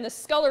kitchen and the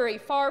scullery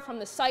far from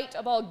the sight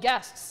of all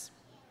guests,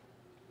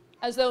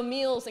 as though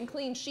meals and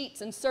clean sheets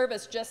and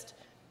service just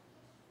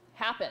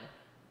happen.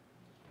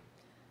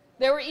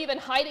 There were even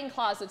hiding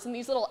closets in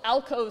these little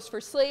alcoves for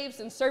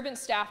slaves and servant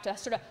staff to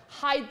sort of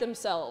hide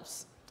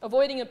themselves,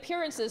 avoiding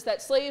appearances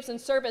that slaves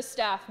and service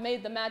staff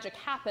made the magic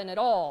happen at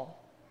all.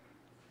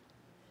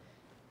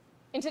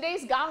 In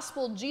today's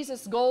gospel,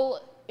 Jesus'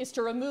 goal is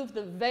to remove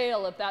the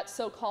veil of that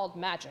so-called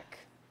magic.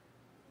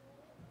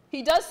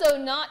 He does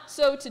so not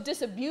so to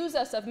disabuse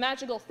us of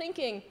magical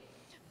thinking,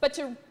 but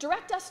to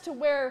direct us to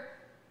where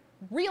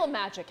real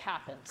magic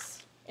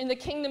happens, in the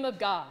kingdom of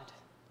God,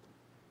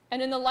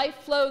 and in the life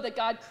flow that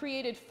God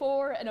created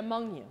for and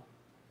among you.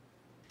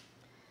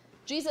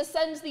 Jesus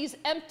sends these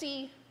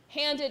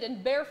empty-handed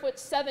and barefoot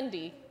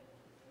 70,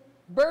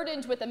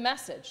 burdened with a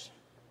message.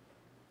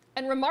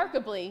 And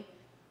remarkably,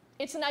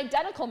 it's an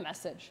identical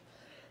message,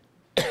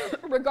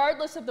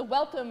 regardless of the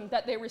welcome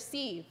that they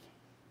receive.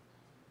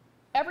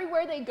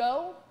 Everywhere they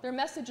go, their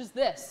message is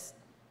this: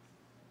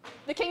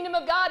 the kingdom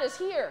of God is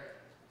here.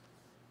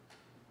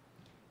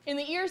 In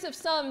the ears of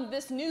some,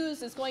 this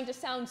news is going to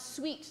sound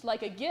sweet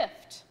like a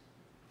gift,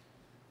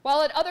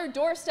 while at other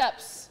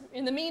doorsteps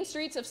in the mean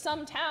streets of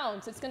some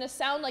towns, it's going to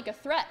sound like a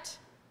threat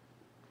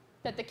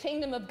that the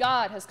kingdom of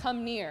God has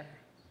come near.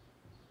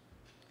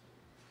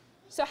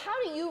 So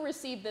how do you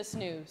receive this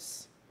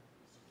news?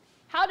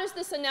 How does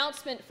this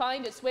announcement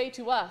find its way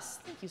to us,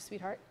 thank you,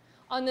 sweetheart,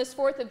 on this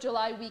 4th of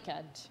July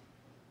weekend?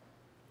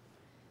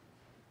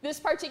 This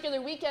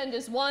particular weekend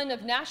is one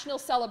of national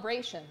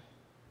celebration.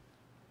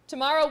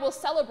 Tomorrow we'll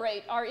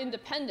celebrate our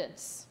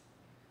independence,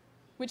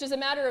 which is a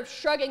matter of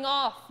shrugging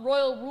off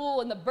royal rule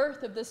and the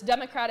birth of this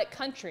democratic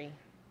country.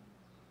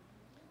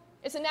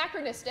 It's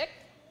anachronistic,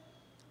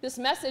 this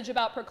message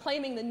about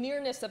proclaiming the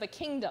nearness of a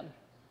kingdom.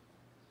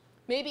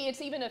 Maybe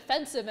it's even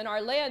offensive in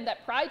our land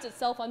that prides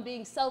itself on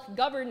being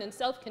self-governed and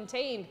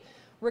self-contained,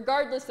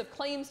 regardless of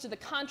claims to the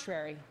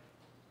contrary.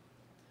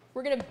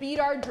 We're going to beat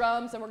our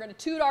drums, and we're going to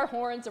toot our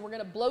horns, and we're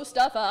going to blow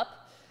stuff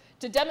up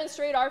to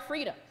demonstrate our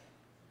freedom.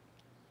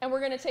 And we're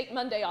going to take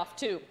Monday off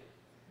too,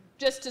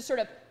 just to sort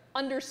of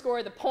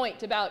underscore the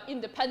point about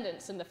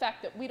independence and the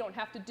fact that we don't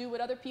have to do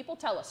what other people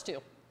tell us to.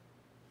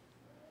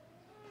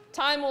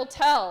 Time will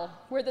tell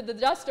whether the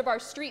dust of our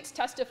streets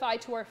testify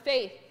to our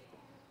faith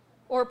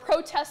or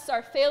protests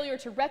our failure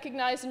to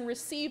recognize and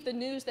receive the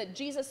news that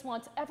Jesus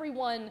wants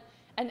everyone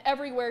and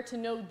everywhere to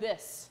know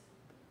this,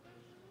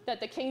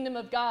 that the kingdom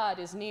of God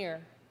is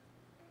near.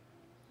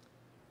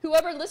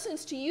 Whoever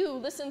listens to you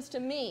listens to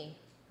me,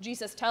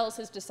 Jesus tells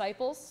his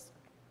disciples,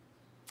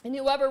 and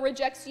whoever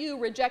rejects you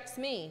rejects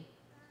me.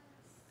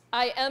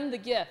 I am the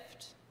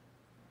gift.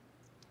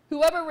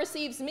 Whoever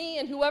receives me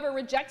and whoever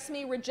rejects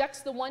me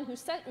rejects the one who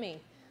sent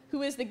me,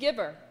 who is the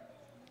giver.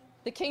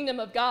 The kingdom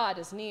of God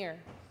is near.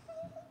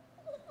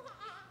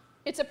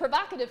 It's a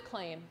provocative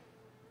claim,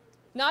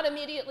 not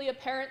immediately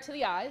apparent to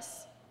the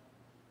eyes.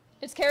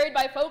 It's carried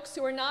by folks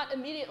who are not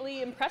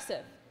immediately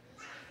impressive.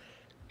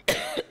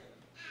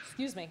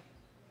 Excuse me.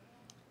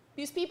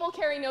 These people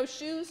carry no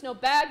shoes, no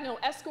bag, no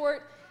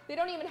escort. They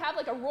don't even have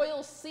like a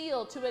royal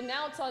seal to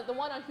announce the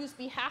one on whose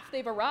behalf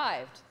they've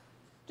arrived.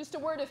 Just a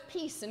word of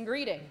peace and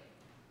greeting.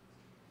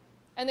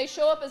 And they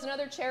show up as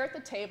another chair at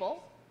the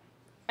table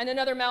and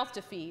another mouth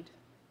to feed.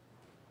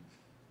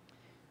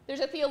 There's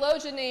a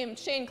theologian named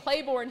Shane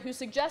Claiborne who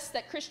suggests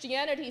that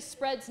Christianity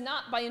spreads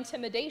not by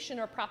intimidation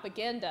or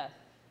propaganda,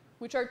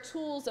 which are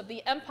tools of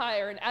the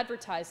empire and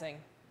advertising,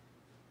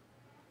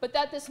 but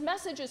that this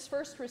message is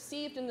first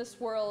received in this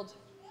world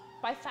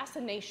by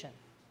fascination.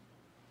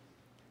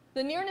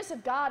 The nearness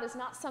of God is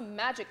not some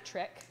magic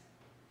trick.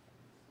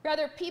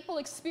 Rather, people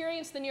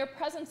experience the near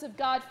presence of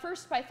God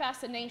first by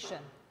fascination,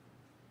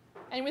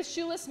 and with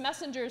shoeless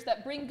messengers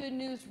that bring good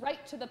news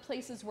right to the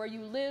places where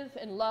you live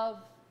and love,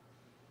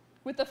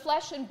 with the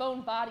flesh and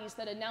bone bodies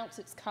that announce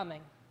its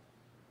coming.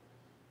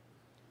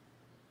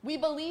 We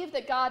believe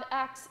that God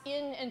acts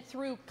in and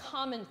through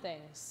common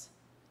things.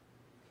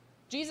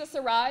 Jesus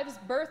arrives,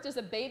 birthed as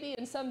a baby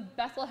in some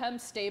Bethlehem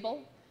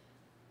stable.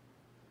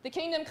 The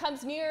kingdom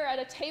comes near at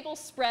a table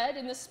spread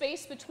in the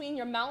space between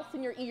your mouth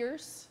and your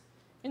ears,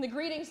 in the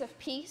greetings of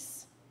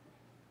peace.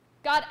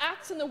 God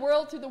acts in the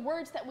world through the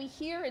words that we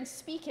hear and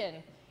speak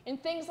in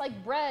things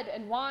like bread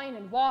and wine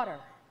and water.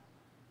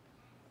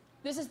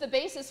 This is the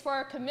basis for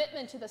our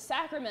commitment to the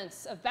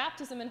sacraments of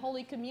baptism and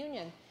Holy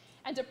Communion,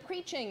 and to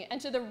preaching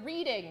and to the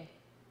reading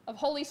of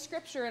Holy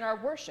Scripture in our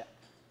worship.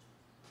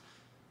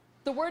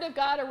 The word of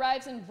God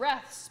arrives in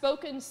breath,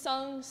 spoken,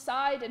 sung,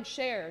 sighed, and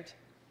shared.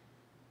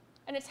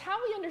 And it's how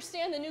we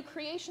understand the new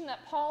creation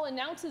that Paul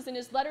announces in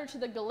his letter to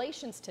the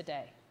Galatians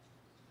today.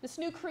 This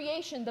new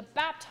creation, the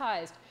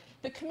baptized,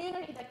 the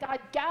community that God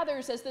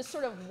gathers as this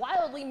sort of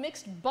wildly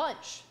mixed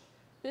bunch,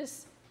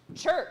 this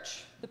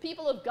church, the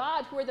people of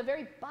God who are the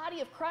very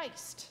body of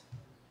Christ,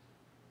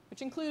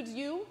 which includes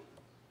you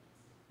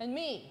and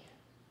me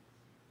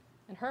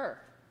and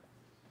her.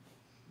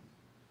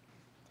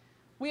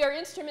 We are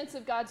instruments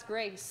of God's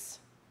grace.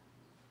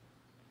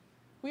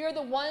 We are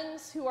the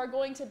ones who are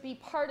going to be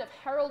part of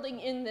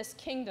heralding in this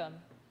kingdom.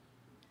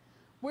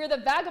 We're the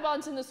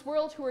vagabonds in this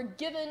world who are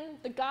given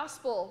the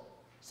gospel,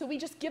 so we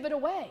just give it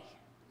away.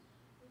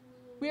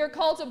 We are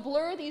called to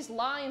blur these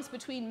lines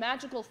between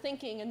magical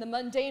thinking and the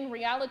mundane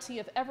reality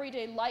of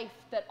everyday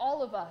life that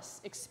all of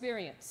us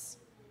experience.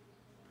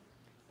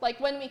 Like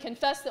when we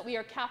confess that we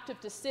are captive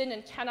to sin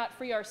and cannot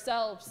free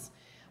ourselves,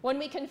 when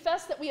we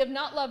confess that we have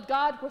not loved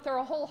God with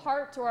our whole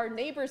heart or our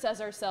neighbors as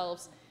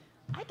ourselves,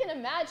 I can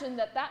imagine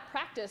that that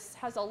practice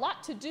has a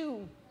lot to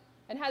do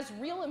and has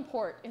real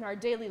import in our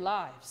daily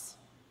lives.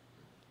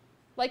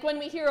 Like when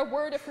we hear a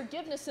word of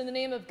forgiveness in the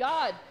name of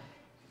God,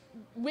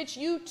 which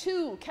you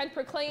too can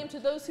proclaim to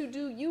those who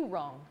do you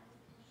wrong.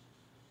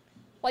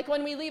 Like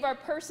when we leave our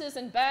purses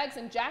and bags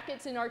and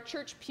jackets in our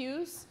church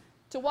pews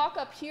to walk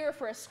up here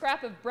for a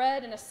scrap of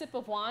bread and a sip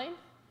of wine.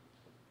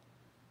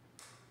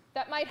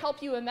 That might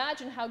help you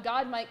imagine how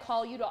God might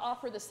call you to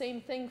offer the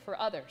same thing for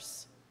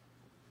others.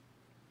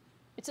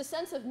 It's a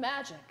sense of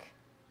magic,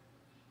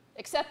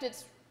 except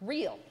it's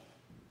real.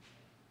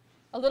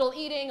 A little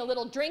eating, a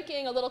little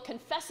drinking, a little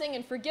confessing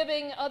and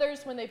forgiving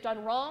others when they've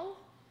done wrong.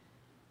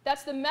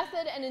 That's the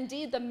method and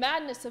indeed the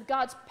madness of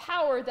God's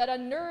power that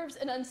unnerves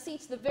and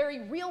unseats the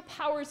very real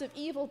powers of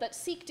evil that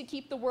seek to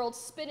keep the world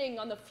spinning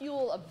on the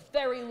fuel of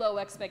very low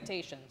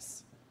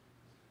expectations.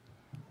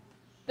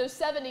 Those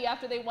 70,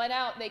 after they went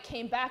out, they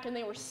came back and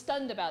they were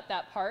stunned about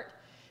that part.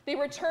 They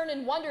return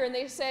in wonder and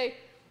they say,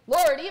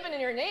 "Lord, even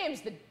in your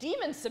names, the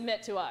demons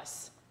submit to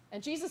us."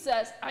 And Jesus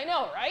says, "I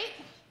know, right?"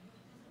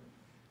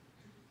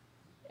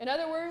 In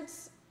other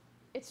words,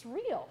 it's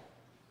real.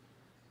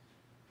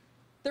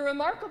 The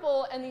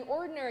remarkable and the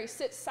ordinary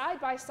sit side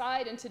by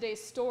side in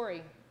today's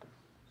story.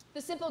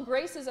 The simple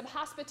graces of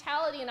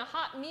hospitality and a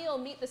hot meal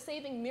meet the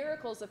saving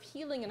miracles of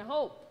healing and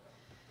hope.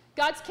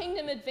 God's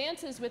kingdom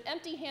advances with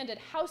empty-handed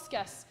house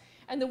guests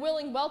and the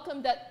willing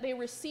welcome that they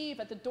receive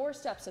at the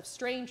doorsteps of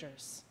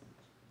strangers.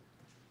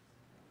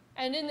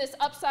 And in this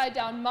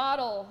upside-down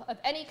model of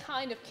any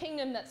kind of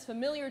kingdom that's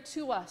familiar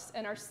to us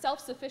and our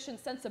self-sufficient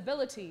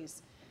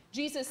sensibilities,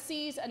 Jesus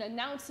sees and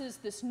announces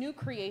this new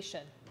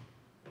creation,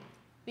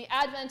 the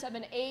advent of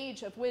an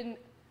age of when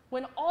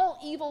all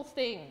evil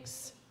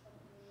things,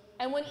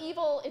 and when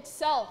evil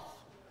itself,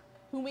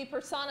 whom we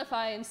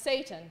personify in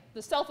Satan,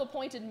 the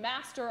self-appointed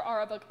master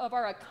of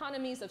our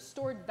economies of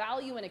stored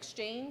value and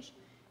exchange,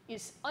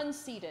 is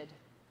unseated,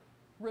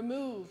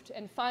 removed,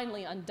 and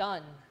finally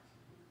undone.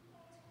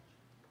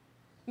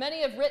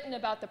 Many have written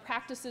about the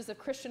practices of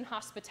Christian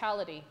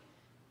hospitality.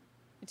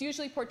 It's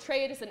usually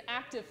portrayed as an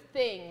active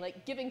thing,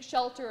 like giving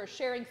shelter or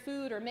sharing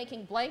food or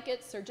making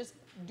blankets or just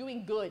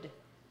doing good.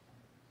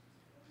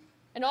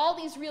 And all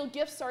these real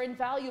gifts are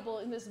invaluable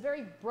in this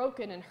very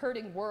broken and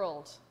hurting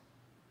world.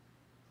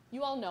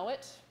 You all know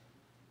it.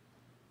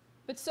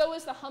 But so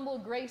is the humble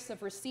grace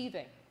of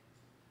receiving,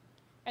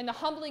 and the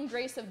humbling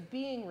grace of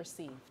being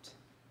received,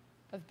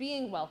 of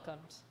being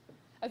welcomed,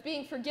 of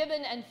being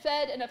forgiven and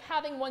fed, and of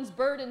having one's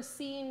burden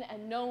seen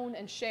and known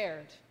and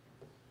shared.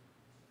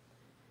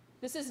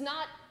 This is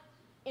not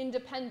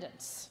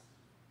independence,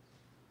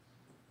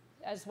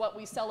 as what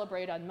we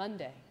celebrate on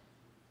Monday.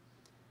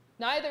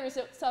 Neither is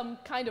it some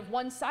kind of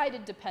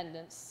one-sided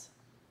dependence.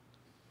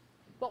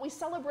 What we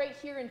celebrate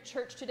here in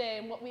church today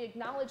and what we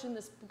acknowledge in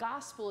this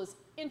gospel is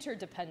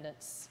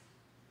interdependence,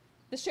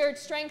 the shared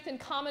strength and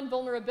common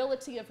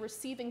vulnerability of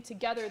receiving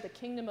together the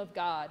kingdom of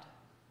God.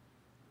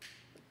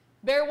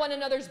 Bear one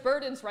another's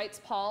burdens, writes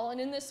Paul, and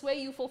in this way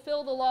you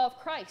fulfill the law of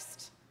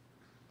Christ.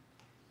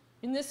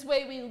 In this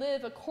way we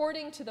live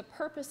according to the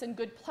purpose and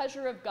good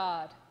pleasure of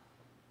God,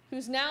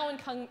 whose now and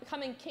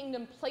coming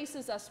kingdom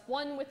places us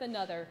one with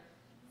another,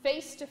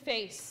 face to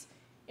face,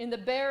 in the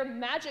bare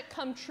magic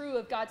come true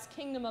of God's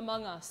kingdom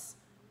among us,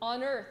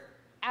 on earth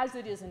as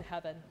it is in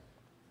heaven.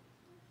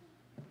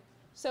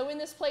 So in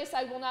this place,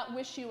 I will not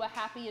wish you a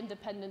happy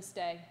Independence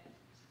Day.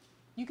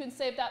 You can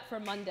save that for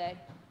Monday.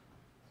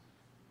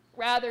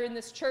 Rather, in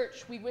this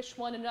church, we wish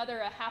one another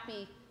a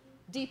happy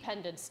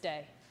Dependence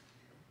Day.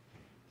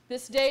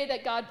 This day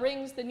that God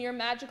brings the near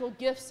magical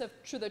gifts of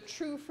the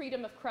true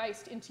freedom of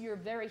Christ into your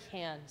very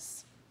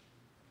hands,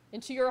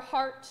 into your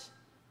heart,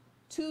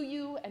 to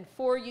you and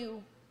for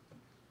you,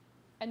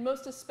 and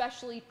most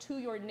especially to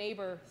your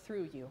neighbor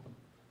through you.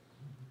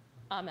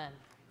 Amen.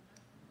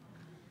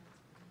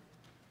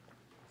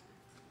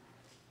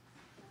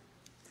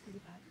 Can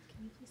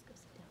you please go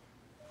sit down?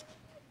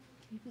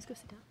 Can you please go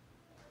sit down?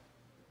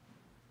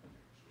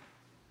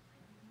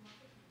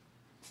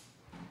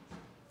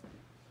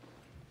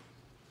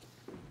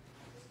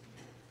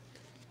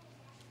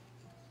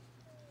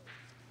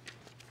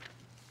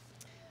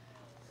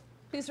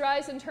 Please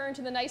rise and turn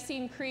to the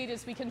Nicene Creed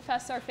as we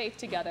confess our faith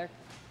together.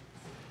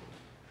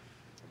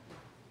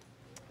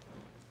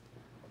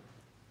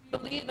 We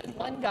believe in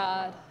one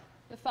God,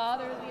 the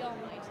Father, the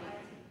Almighty,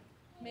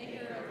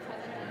 maker of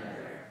heaven and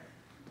earth,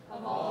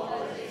 of all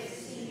that is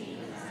seen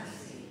and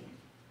unseen.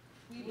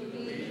 We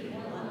believe in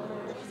one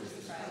Lord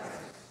Jesus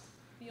Christ,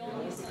 the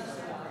only Son of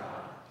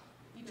God,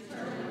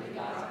 eternally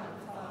begotten of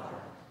the Father,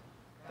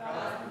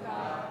 God from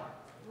God,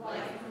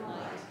 light from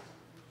light,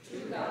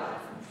 true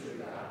God from true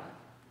God,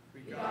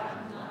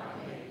 begotten,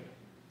 not made,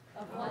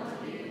 of one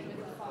being with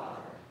the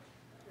Father.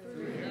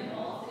 Through him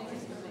all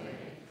things were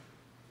made.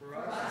 For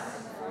us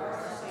and for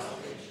our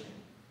salvation,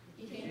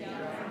 he came down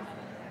from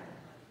heaven.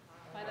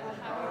 By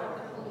the power of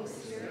the Holy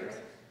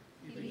Spirit,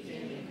 he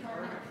became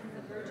incarnate from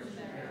the Virgin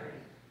Mary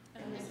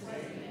and was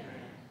made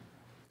man.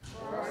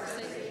 For our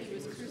sake he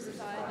was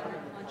crucified under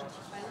Pontius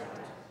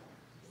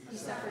Pilate. He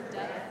suffered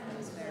death and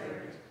was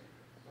buried.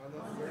 On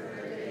the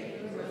third day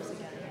he rose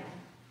again,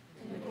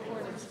 in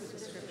accordance with the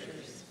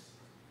Scriptures.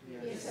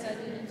 He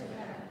ascended into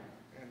heaven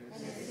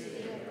and is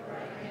seated at the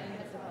right hand of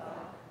the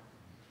Father.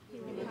 He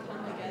will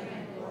come again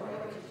in glory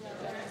to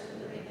judge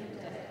the living and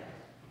dead,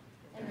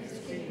 and his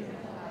kingdom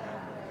will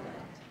have no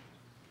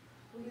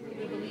end.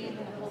 We believe in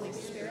the Holy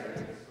Spirit,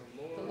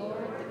 the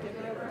Lord, the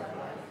giver of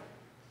life,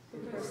 who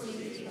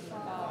proceeds from the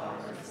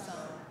Father and the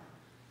Son,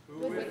 who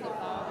with the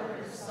Father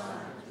and the Son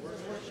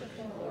is worshipped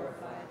and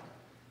glorified,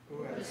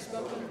 who has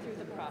spoken through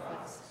the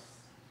prophets.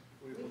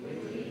 We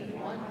believe in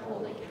one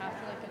holy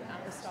Catholic and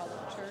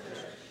Apostolic Church.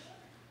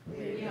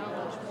 We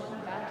acknowledge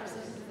one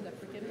baptism for the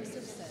forgiveness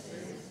of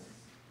sins.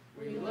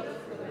 We look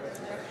for the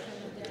resurrection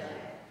of the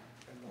dead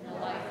and the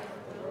life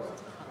of the world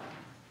to come.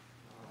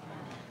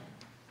 Amen.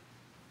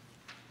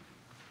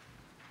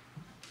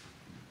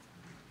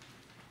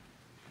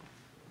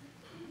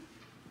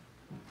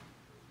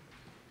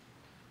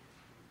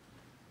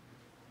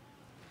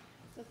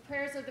 The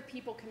prayers of the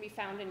people can be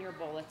found in your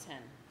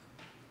bulletin.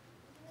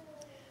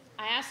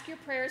 I ask your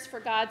prayers for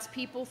God's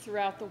people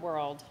throughout the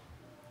world,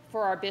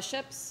 for our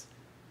bishops,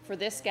 for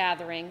this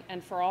gathering,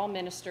 and for all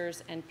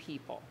ministers and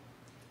people.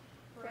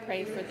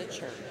 Pray for the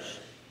church.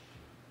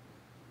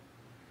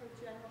 For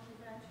General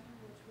Convention,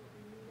 which will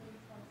be meeting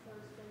from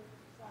Thursday to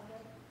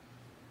Sunday.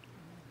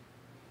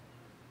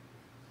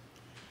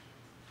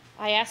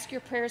 I ask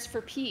your prayers for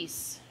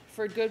peace,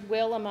 for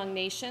goodwill among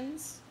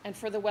nations, and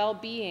for the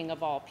well-being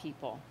of all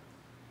people.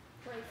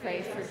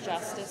 Pray for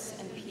justice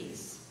and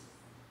peace.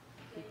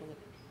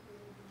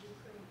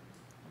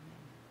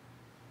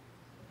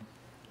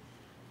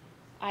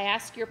 I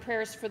ask your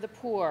prayers for the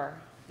poor,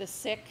 the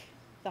sick,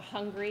 the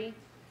hungry,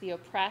 the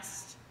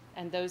oppressed,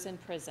 and those in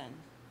prison.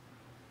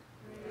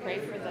 Pray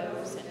for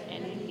those in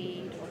any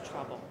need or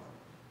trouble.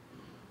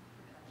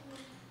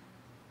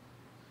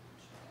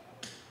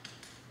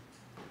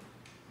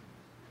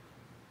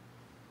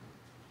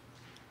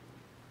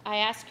 I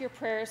ask your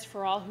prayers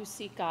for all who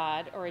seek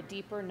God or a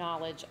deeper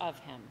knowledge of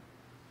him.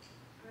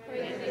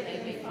 Pray that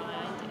they may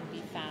find and be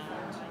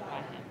found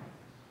by him.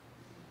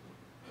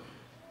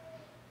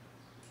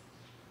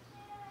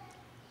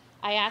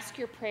 I ask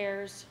your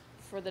prayers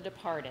for the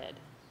departed.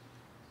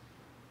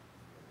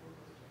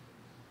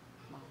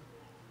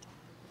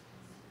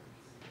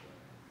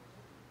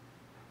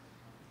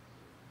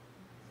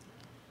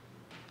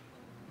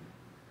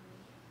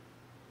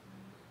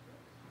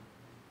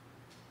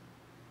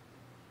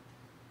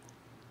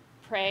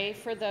 Pray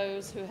for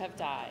those who have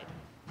died.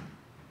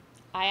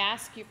 I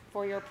ask you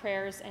for your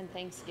prayers and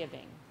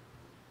thanksgiving.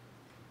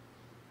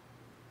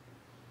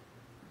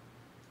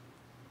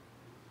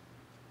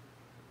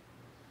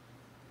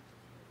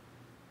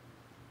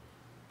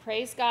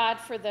 Praise God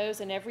for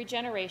those in every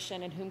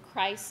generation in whom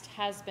Christ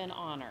has been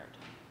honored.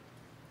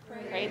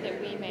 Pray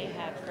that we may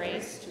have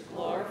grace to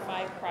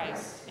glorify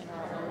Christ in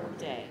our own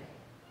day.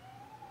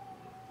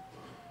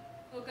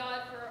 O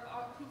God,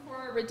 who for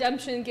our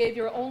redemption gave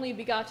your only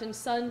begotten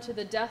Son to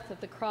the death of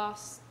the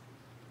cross,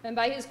 and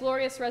by his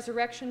glorious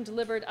resurrection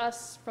delivered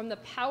us from the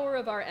power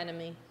of our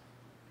enemy,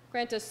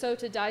 grant us so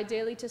to die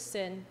daily to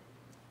sin,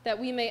 that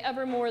we may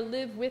evermore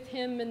live with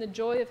him in the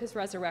joy of his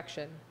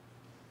resurrection.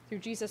 Through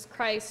Jesus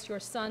Christ,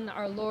 your Son,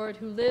 our Lord,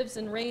 who lives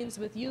and reigns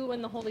with you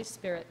and the Holy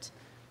Spirit,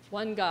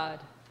 one God,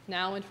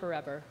 now and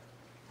forever.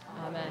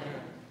 Amen.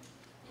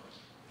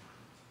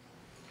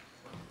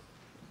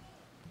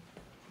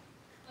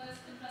 Let us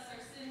confess our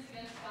sins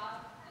against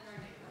God and our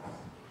neighbors.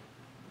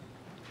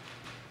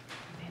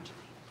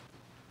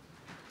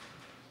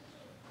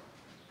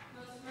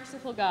 Most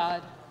merciful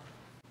God,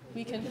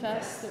 we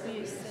confess that we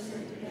have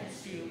sinned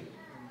against you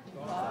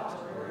in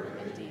thought, word,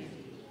 and deed,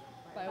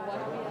 by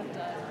what we have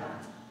done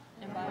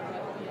and by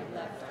what we have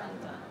left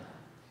undone.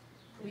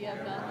 We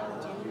have not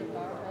loved you with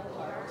our whole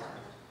heart.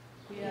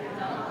 We have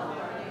not loved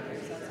our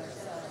neighbors as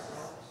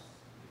ourselves.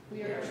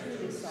 We are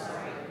truly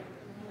sorry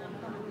and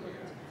humbly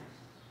repent.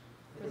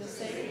 For the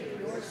sake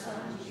of your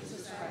Son,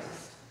 Jesus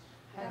Christ,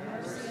 have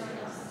mercy on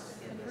us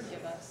and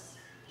forgive us,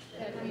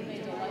 that we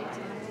may delight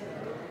in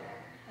your will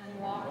and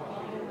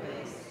walk in your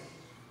ways,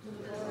 to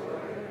the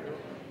glory of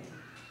your name.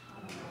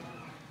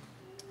 Amen.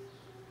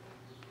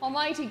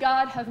 Almighty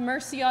God, have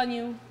mercy on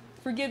you,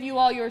 forgive you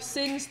all your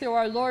sins through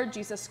our Lord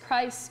Jesus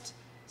Christ,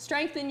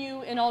 strengthen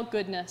you in all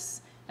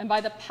goodness, and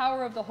by the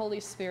power of the Holy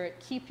Spirit,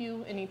 keep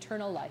you in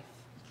eternal life.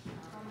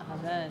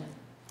 Amen.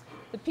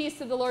 The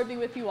peace of the Lord be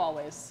with you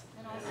always.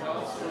 And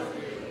also with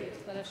you.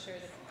 Let us share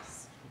the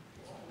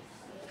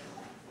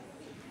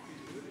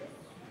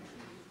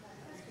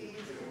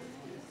peace.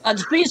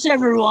 God's peace,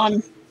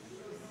 everyone.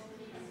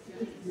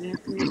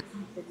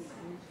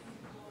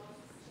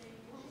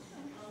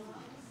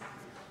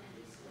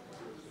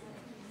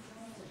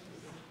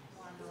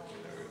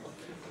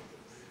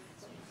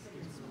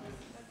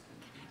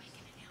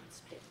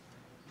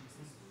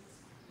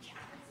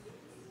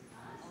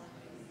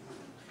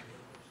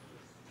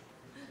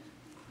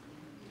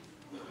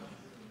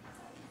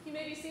 You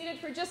may be seated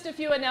for just a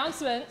few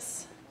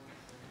announcements.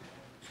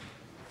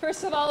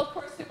 First of all, of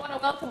course, we want to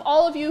welcome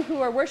all of you who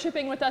are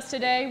worshiping with us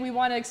today. We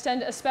want to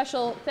extend a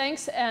special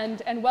thanks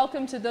and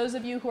welcome to those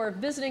of you who are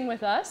visiting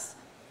with us.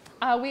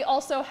 We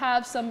also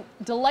have some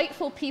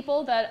delightful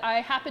people that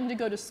I happened to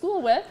go to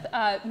school with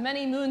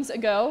many moons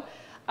ago.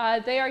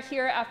 They are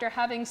here after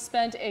having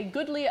spent a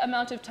goodly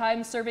amount of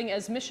time serving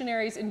as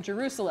missionaries in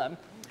Jerusalem.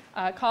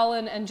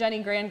 Colin and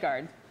Jenny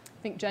Grandgard.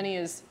 I think Jenny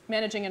is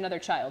managing another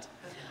child.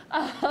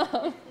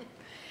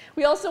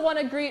 We also want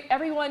to greet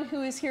everyone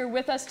who is here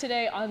with us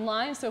today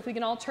online, so if we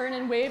can all turn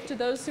and wave to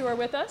those who are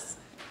with us.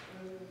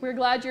 We're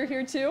glad you're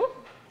here too.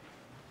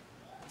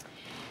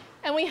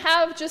 And we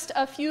have just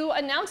a few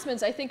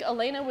announcements. I think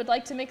Elena would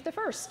like to make the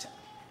first.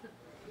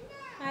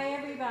 Hi,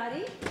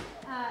 everybody.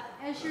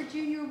 As your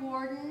junior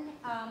warden,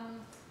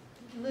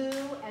 Lou,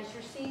 as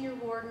your senior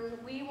warden,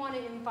 we want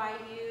to invite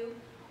you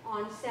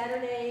on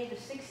Saturday the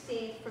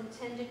 16th from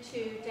 10 to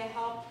 2 to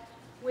help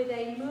with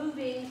a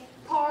moving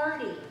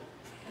party.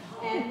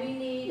 And we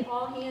need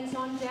all hands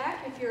on deck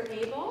if you're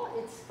able.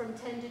 It's from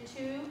 10 to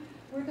 2.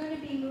 We're going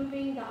to be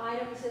moving the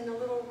items in the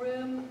little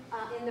room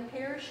in the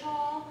parish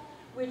hall,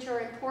 which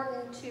are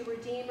important to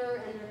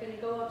Redeemer, and they're going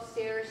to go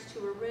upstairs to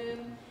a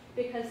room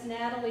because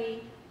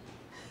Natalie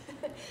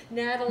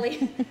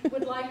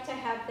would like to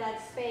have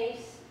that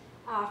space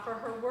for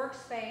her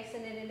workspace,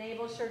 and it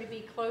enables her to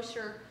be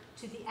closer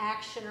to the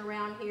action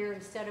around here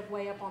instead of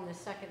way up on the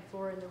second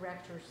floor in the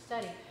rector's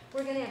study.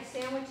 We're going to have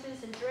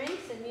sandwiches and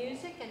drinks and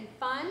music and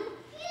fun,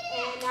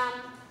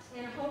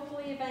 and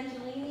hopefully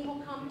Evangelini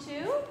will come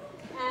too.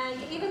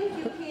 And even if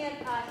you can't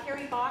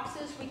carry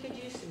boxes, we could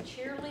use some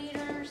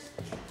cheerleaders,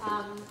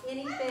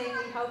 anything.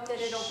 We hope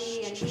that it'll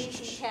be an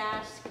easy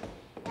task,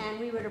 and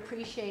we would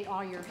appreciate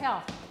all your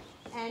help.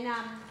 And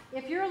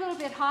if you're a little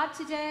bit hot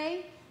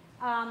today,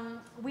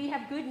 we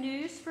have good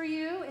news for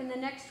you. In the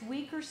next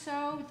week or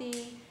so,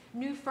 the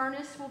new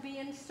furnace will be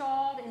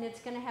installed, and it's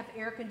going to have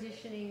air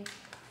conditioning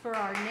for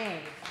our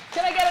nave.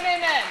 Can I get an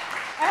amen?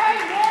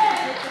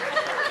 Amen!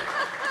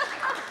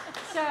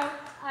 So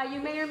you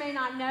may or may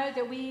not know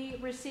that we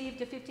received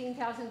a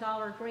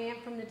 $15,000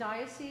 grant from the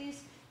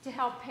diocese to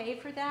help pay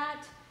for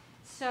that.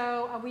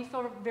 So we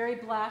feel very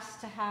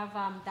blessed to have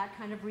that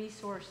kind of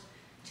resource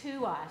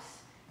to us.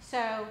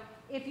 So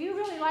if you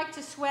really like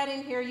to sweat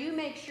in here, you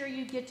make sure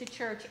you get to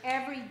church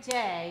every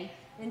day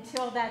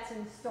until that's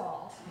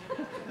installed.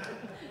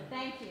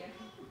 Thank you.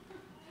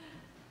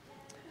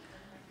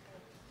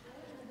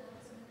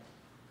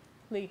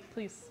 Lee,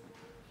 please.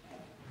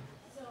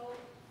 So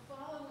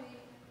following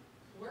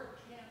work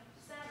camp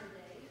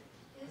Saturday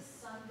is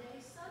Sunday,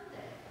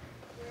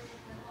 where you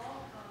can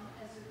all come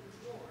as a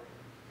reward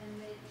and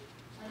make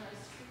an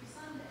ice cream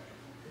sundae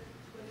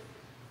with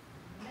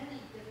many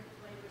different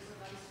flavors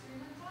of ice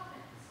cream and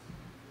toppings.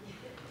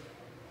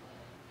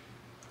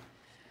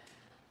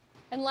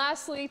 And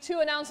lastly, 2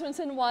 announcements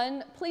in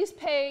one. Please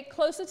pay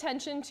close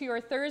attention to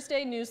your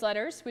Thursday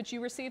newsletters, which you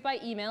receive by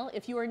email.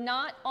 If you are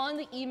not on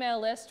the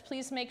email list,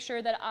 please make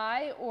sure that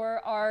I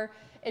or our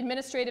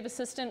administrative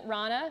assistant,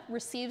 Rana,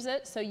 receives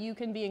it so you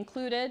can be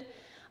included.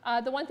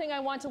 The one thing I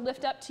want to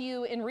lift up to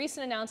you in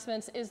recent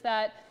announcements is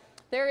that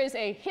there is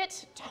a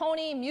hit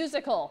Tony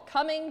musical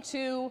coming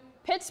to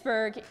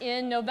Pittsburgh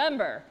in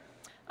November.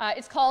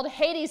 It's called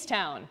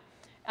Hadestown.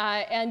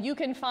 And you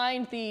can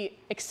find the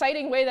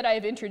exciting way that I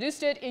have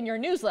introduced it in your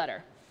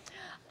newsletter.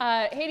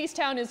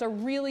 Hadestown is a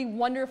really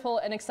wonderful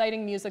and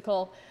exciting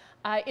musical.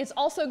 It's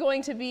also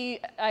going to be,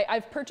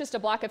 I've purchased a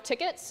block of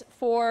tickets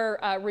for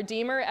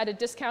Redeemer at a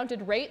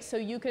discounted rate, so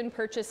you can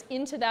purchase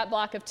into that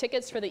block of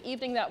tickets for the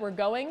evening that we're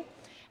going.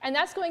 And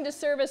that's going to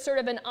serve as sort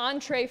of an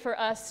entree for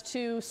us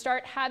to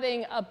start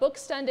having a book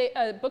study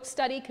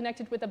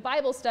connected with a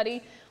Bible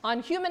study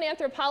on human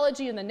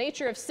anthropology and the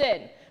nature of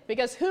sin.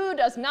 Because who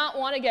does not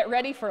want to get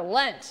ready for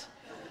Lent?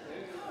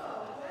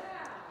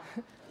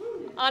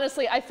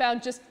 Honestly, I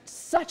found just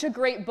such a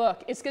great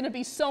book. It's going to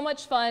be so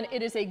much fun.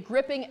 It is a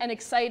gripping and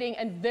exciting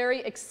and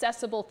very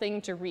accessible thing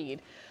to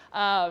read.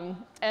 And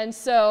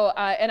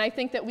I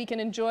think that we can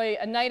enjoy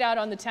a night out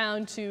on the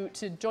town to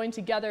join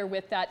together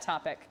with that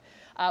topic.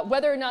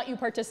 Whether or not you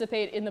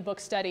participate in the book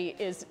study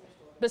is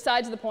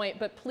besides the point,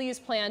 but please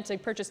plan to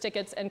purchase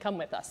tickets and come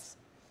with us.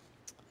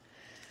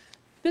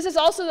 This is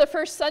also the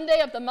first Sunday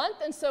of the month,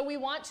 and so we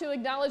want to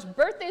acknowledge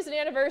birthdays and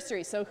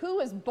anniversaries. So who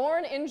was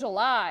born in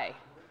July?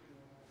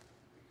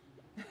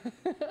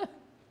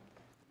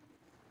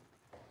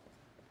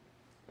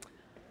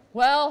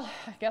 Well,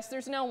 I guess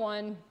there's no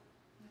one.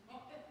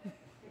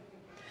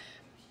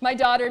 My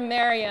daughter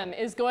Miriam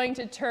is going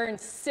to turn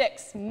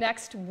 6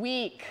 next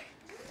week.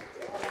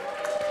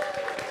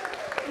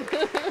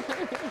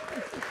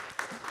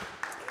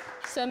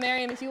 So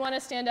Miriam, if you want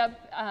to stand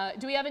up,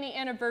 do we have any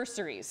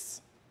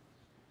anniversaries?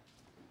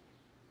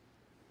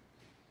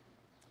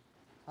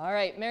 All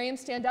right, Miriam,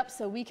 stand up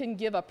so we can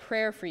give a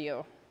prayer for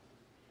you.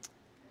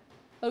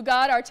 Oh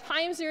God, our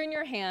times are in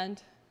your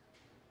hand.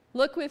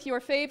 Look with your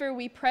favor,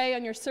 we pray,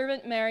 on your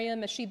servant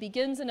Miriam as she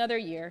begins another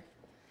year.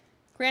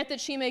 Grant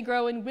that she may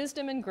grow in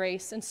wisdom and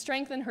grace and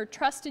strengthen her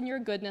trust in your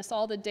goodness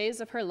all the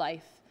days of her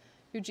life.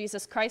 Through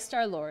Jesus Christ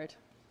our Lord.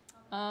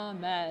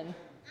 Amen.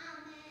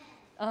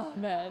 Amen.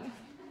 Amen.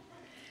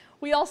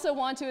 We also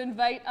want to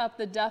invite up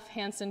the Duff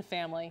Hansen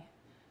family.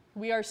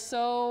 We are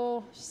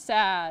so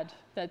sad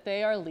that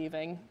they are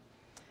leaving,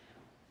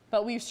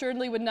 but we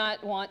certainly would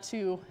not want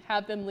to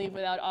have them leave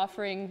without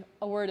offering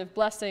a word of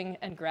blessing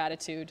and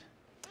gratitude.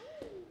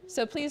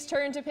 So please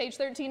turn to page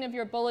 13 of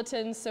your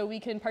bulletin so we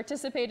can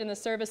participate in the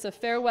service of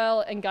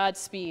farewell and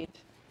Godspeed.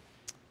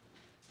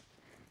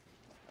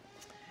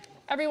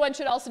 Everyone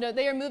should also know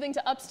they are moving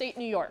to upstate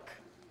New York.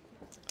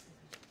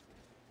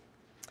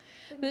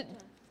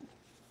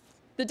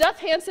 The Duff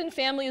Hansen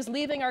family is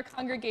leaving our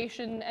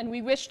congregation, and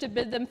we wish to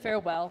bid them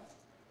farewell.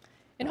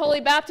 In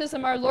holy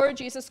baptism, our Lord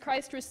Jesus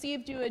Christ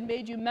received you and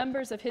made you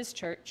members of his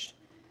church.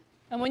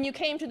 And when you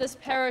came to this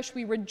parish,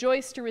 we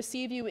rejoice to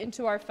receive you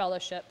into our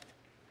fellowship.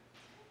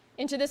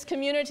 Into this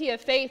community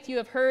of faith, you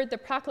have heard the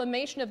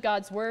proclamation of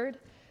God's word,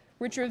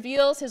 which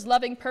reveals his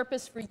loving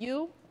purpose for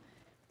you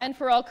and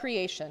for all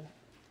creation.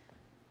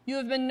 You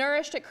have been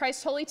nourished at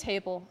Christ's holy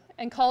table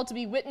and called to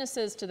be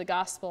witnesses to the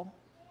gospel.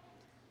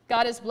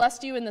 God has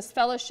blessed you in this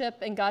fellowship,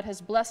 and God has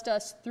blessed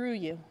us through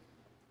you.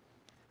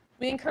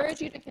 We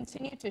encourage you to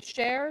continue to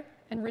share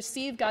and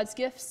receive God's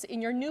gifts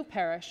in your new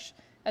parish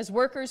as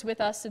workers with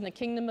us in the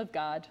kingdom of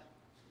God.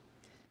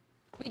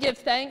 We give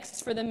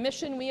thanks for the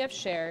mission we have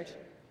shared.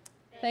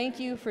 Thank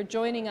you for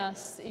joining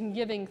us in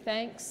giving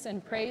thanks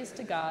and praise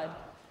to God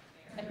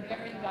and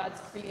bearing God's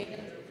creative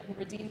and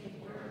redeeming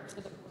word to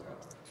the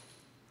world.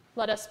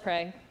 Let us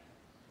pray.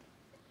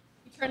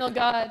 Eternal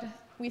God,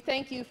 we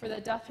thank you for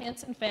the Duff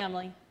Hansen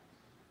family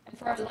and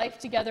for our life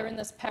together in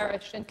this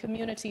parish and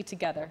community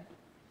together.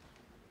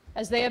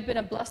 As they have been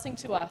a blessing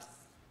to us,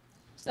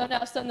 so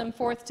now send them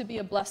forth to be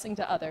a blessing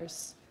to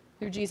others.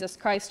 Through Jesus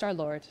Christ our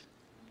Lord.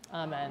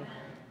 Amen.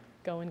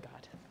 Go in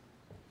God.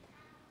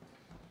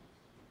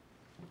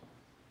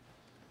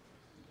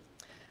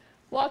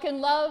 Walk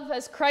in love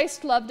as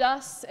Christ loved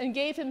us and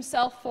gave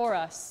himself for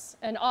us,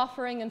 an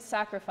offering and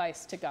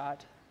sacrifice to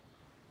God.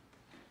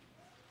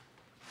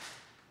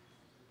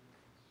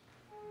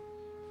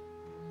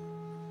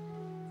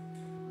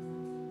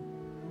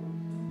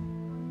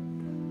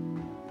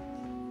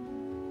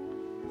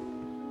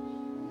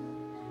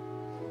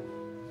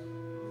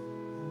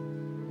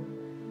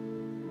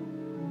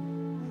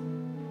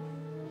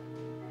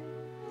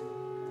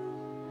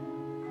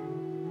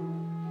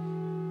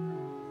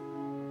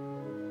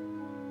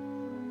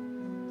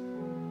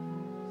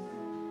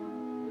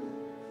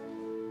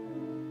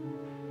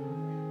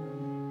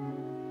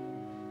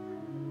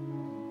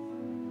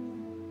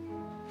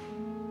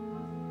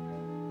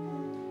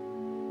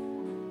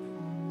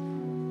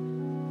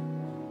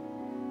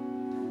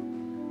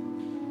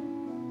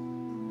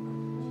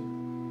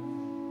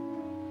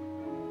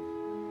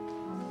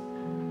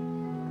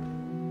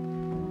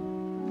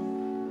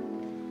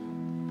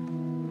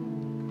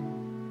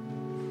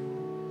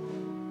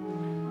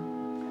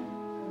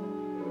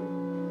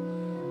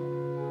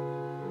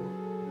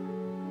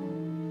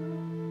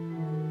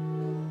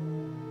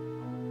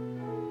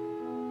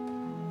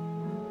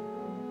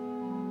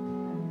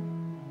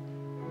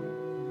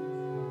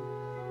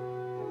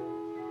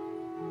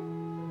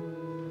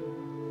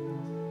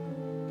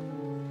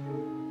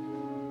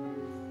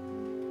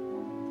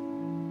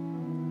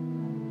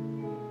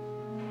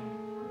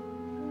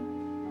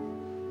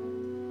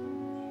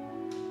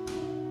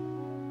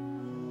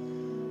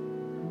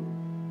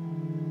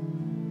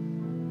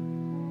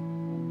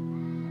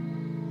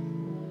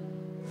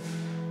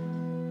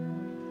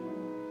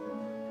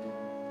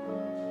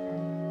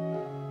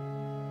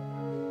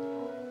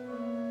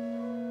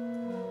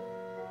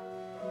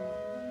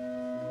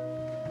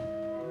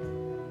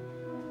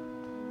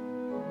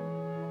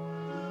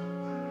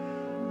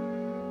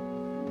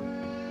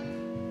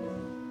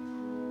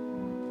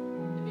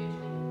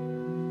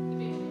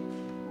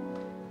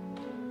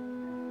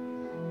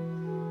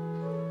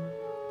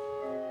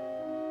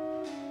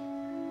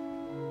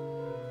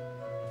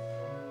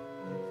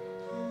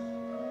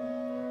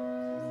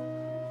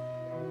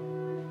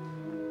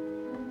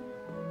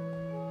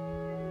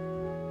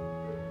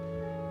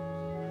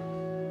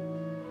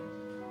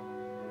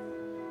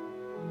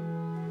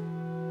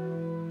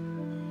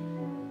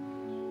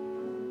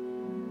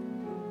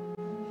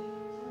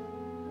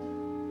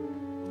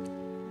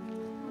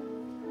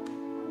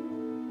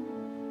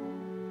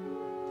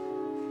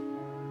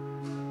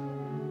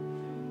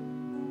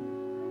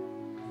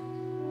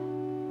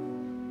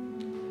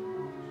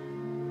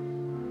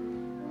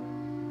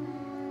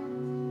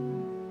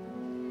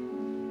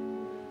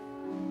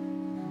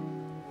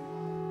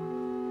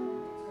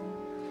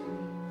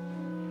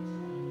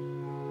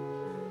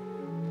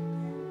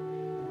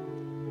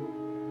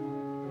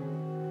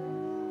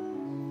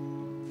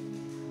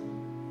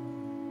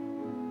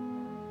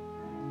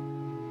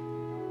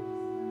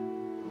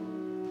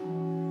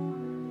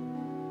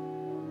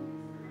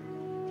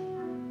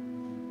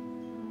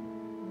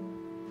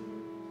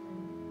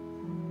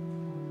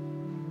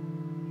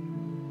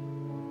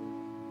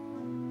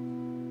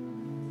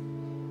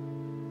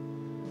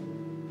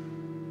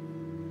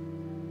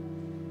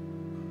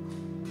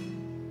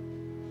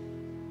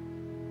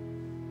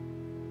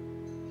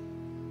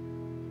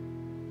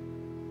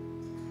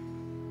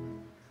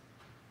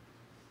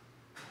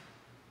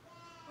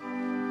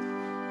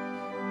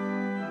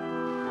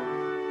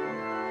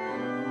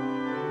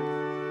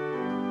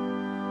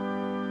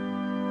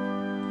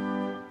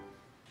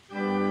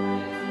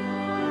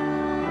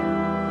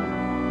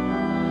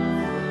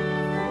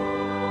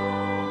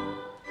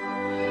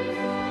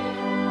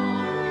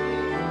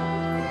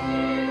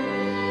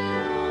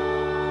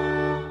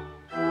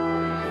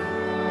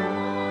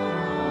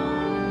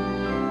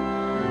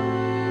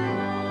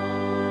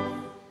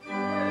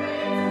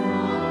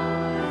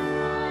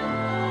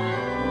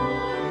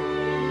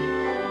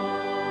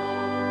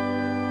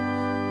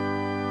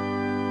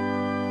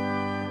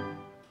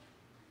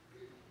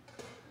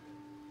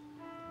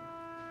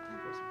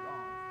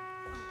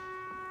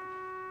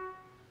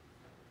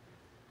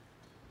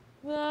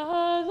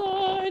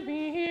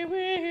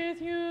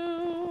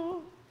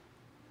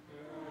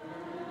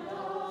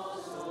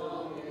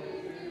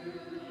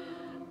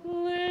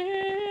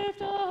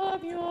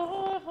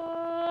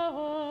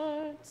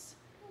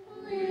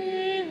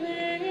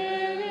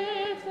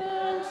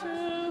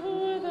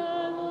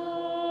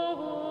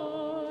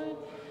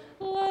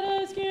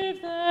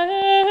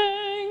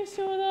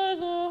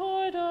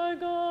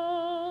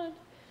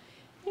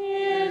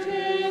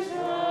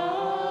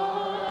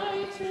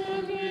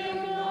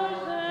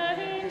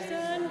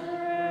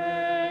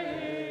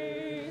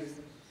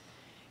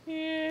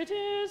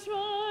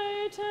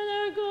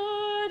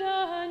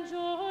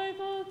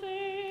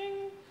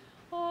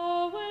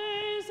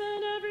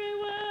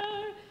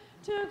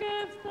 to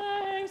give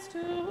thanks to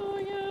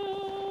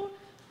you,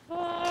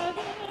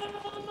 Father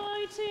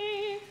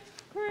Almighty,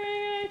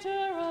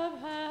 Creator of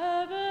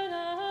heaven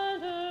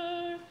and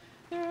earth,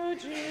 through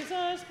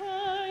Jesus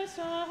Christ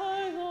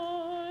our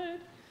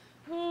Lord,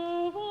 who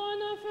on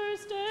the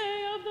first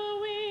day of the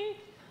week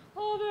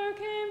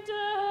overcame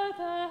death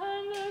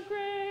and the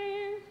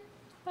grave,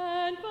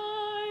 and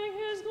by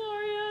his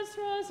glorious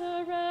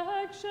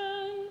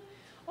resurrection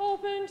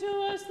opened to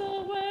us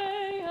the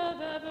way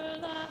of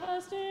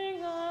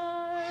everlasting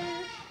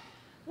life.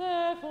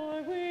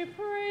 Therefore we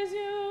praise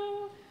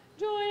you,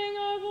 joining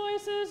our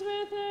voices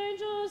with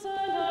angels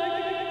and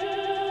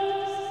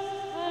archangels,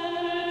 and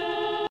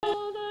with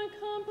all the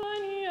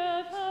company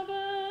of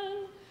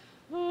heaven,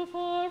 who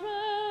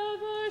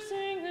forever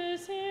sing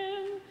this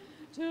hymn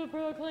to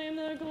proclaim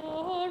the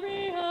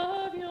glory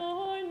of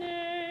your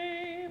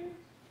name.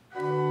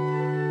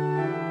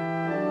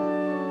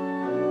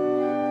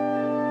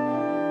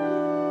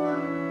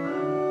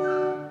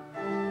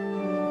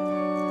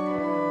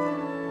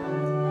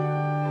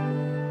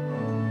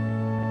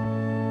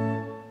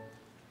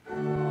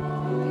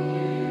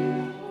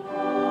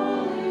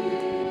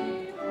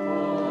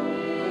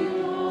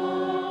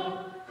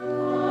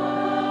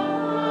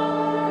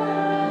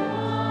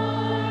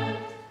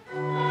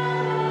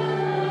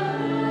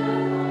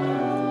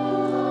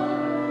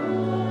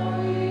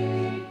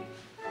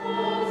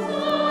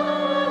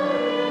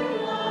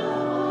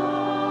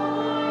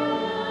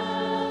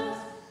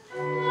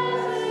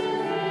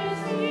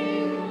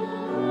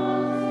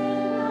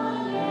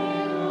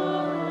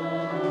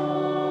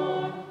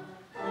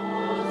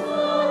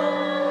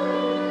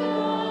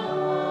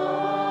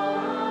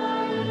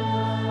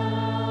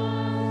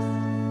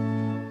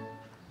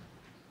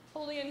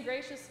 Holy and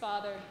gracious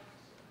Father,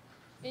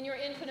 in your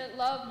infinite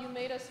love you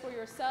made us for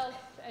yourself,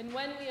 and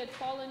when we had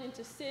fallen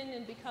into sin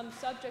and become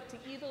subject to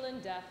evil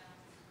and death,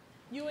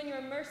 you in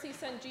your mercy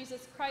sent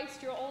Jesus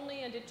Christ, your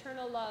only and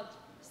eternal loved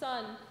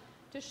Son,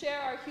 to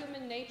share our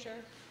human nature,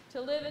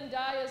 to live and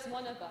die as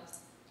one of us,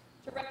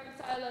 to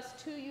reconcile us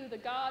to you, the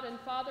God and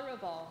Father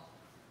of all.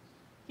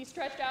 He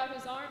stretched out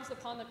his arms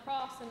upon the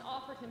cross and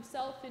offered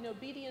himself in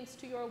obedience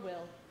to your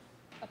will,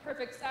 a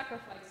perfect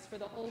sacrifice for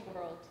the whole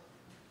world.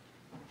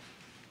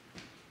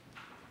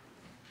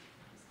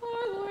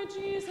 Our Lord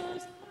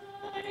Jesus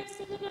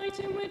Christ, on the night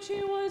in which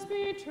he was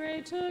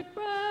betrayed, took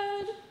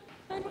bread,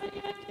 and when he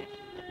had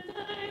given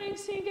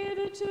thanks, he gave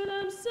it to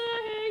them,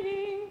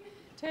 saying,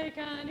 "Take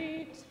and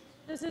eat.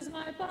 This is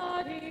my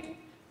body,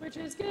 which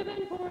is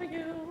given for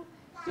you.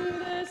 Do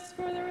this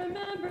for the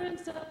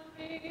remembrance of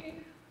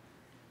me."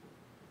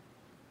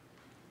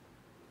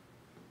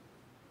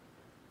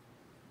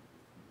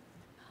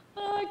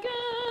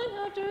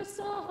 Again, after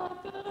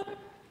supper,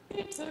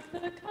 he took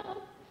the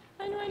cup,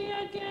 and when he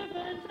had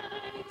given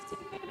thanks,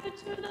 he gave it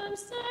to them,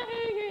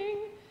 saying,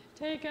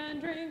 "Take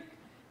and drink.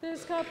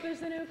 This cup is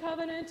the new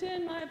covenant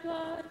in my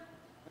blood,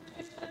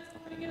 which is shed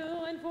for you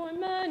and for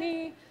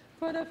many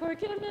for the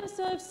forgiveness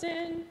of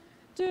sin.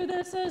 Do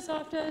this as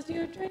oft as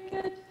you drink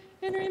it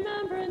in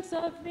remembrance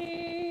of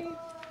me."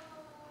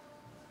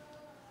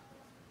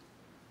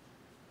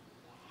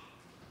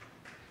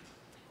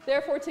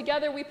 Therefore,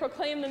 together we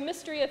proclaim the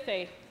mystery of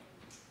faith.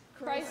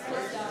 Christ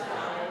has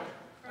died.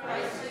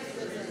 Christ is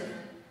risen.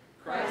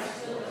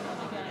 Christ will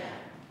come again.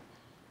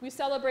 We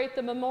celebrate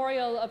the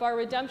memorial of our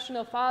redemption,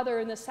 O Father,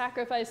 in the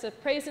sacrifice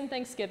of praise and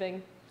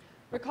thanksgiving.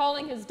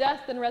 Recalling his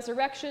death and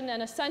resurrection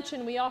and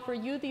ascension, we offer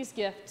you these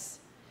gifts.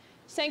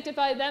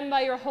 Sanctify them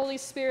by your Holy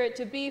Spirit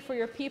to be for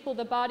your people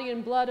the body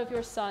and blood of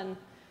your Son,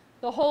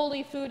 the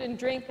holy food and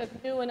drink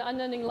of new and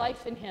unending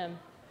life in him.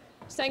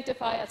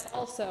 Sanctify us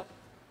also,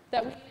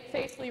 that we may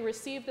faithfully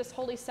receive this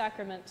holy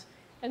sacrament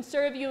and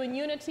serve you in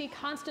unity,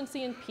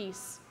 constancy, and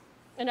peace.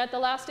 And at the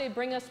last day,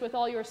 bring us with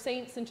all your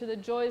saints into the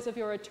joys of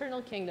your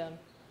eternal kingdom.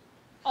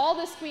 All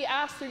this we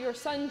ask through your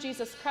Son,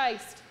 Jesus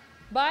Christ,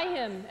 by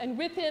him and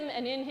with him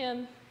and in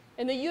him,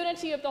 in the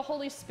unity of the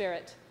Holy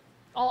Spirit.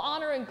 All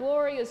honor and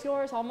glory is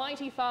yours,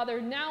 Almighty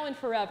Father, now and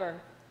forever.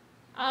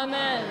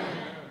 Amen.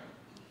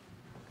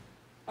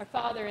 Our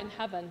Father in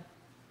heaven,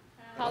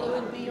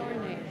 hallowed be your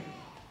name.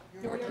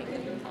 Your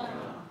kingdom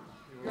come,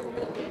 your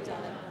will be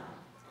done,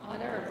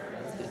 on earth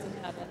as it is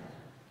in heaven.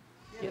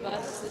 Give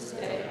us this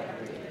day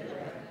our daily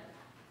bread,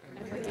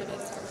 and forgive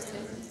us our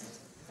sins,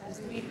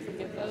 as we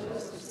forgive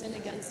those who sin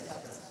against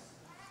us.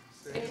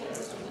 Save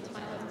us from the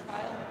time of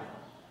trial,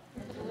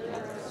 and deliver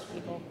us from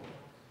evil.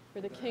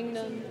 For the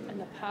kingdom, and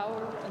the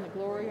power, and the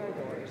glory are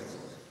yours,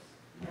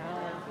 now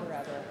and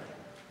forever.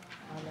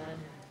 Amen.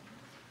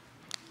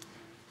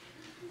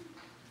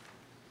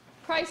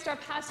 Christ our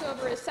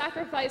Passover is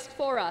sacrificed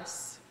for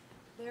us.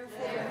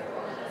 Therefore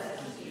let us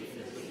keep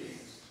the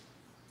feast.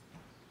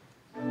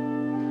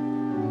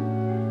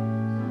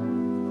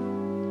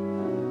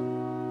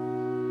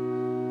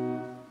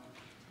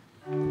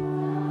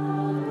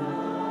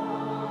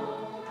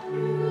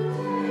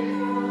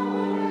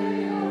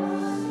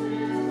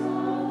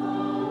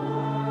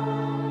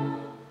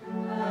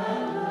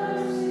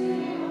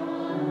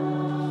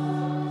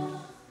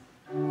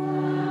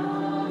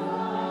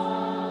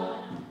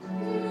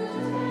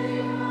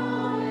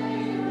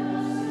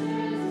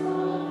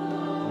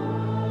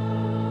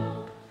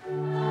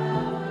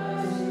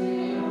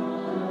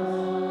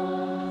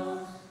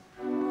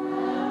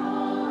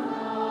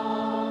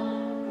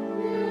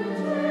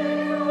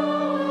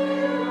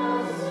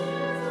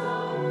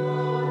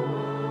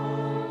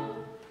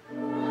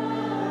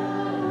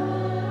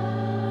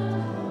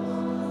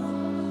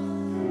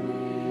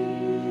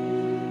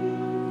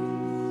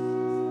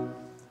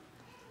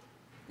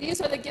 These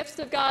are the gifts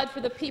of God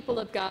for the people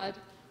of God.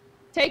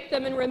 Take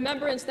them in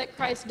remembrance that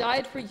Christ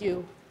died for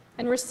you,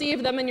 and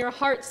receive them in your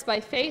hearts by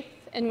faith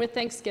and with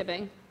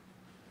thanksgiving.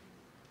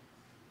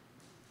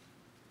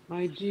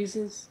 My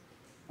Jesus,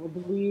 I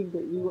believe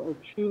that you are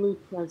truly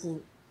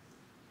present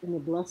in the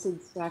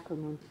blessed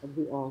sacrament of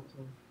the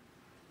altar.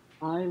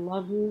 I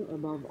love you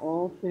above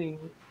all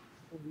things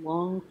and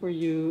long for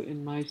you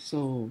in my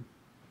soul.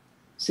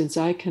 Since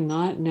I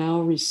cannot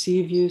now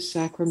receive you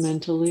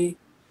sacramentally,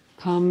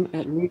 come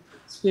at least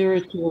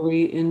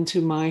spiritually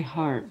into my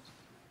heart.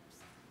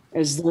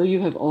 As though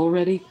you have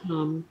already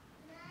come,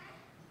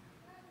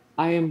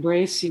 I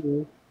embrace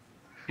you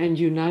and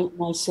unite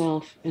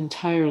myself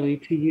entirely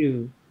to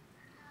you.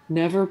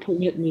 Never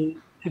permit me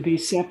to be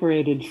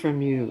separated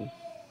from you.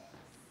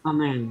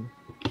 Amen.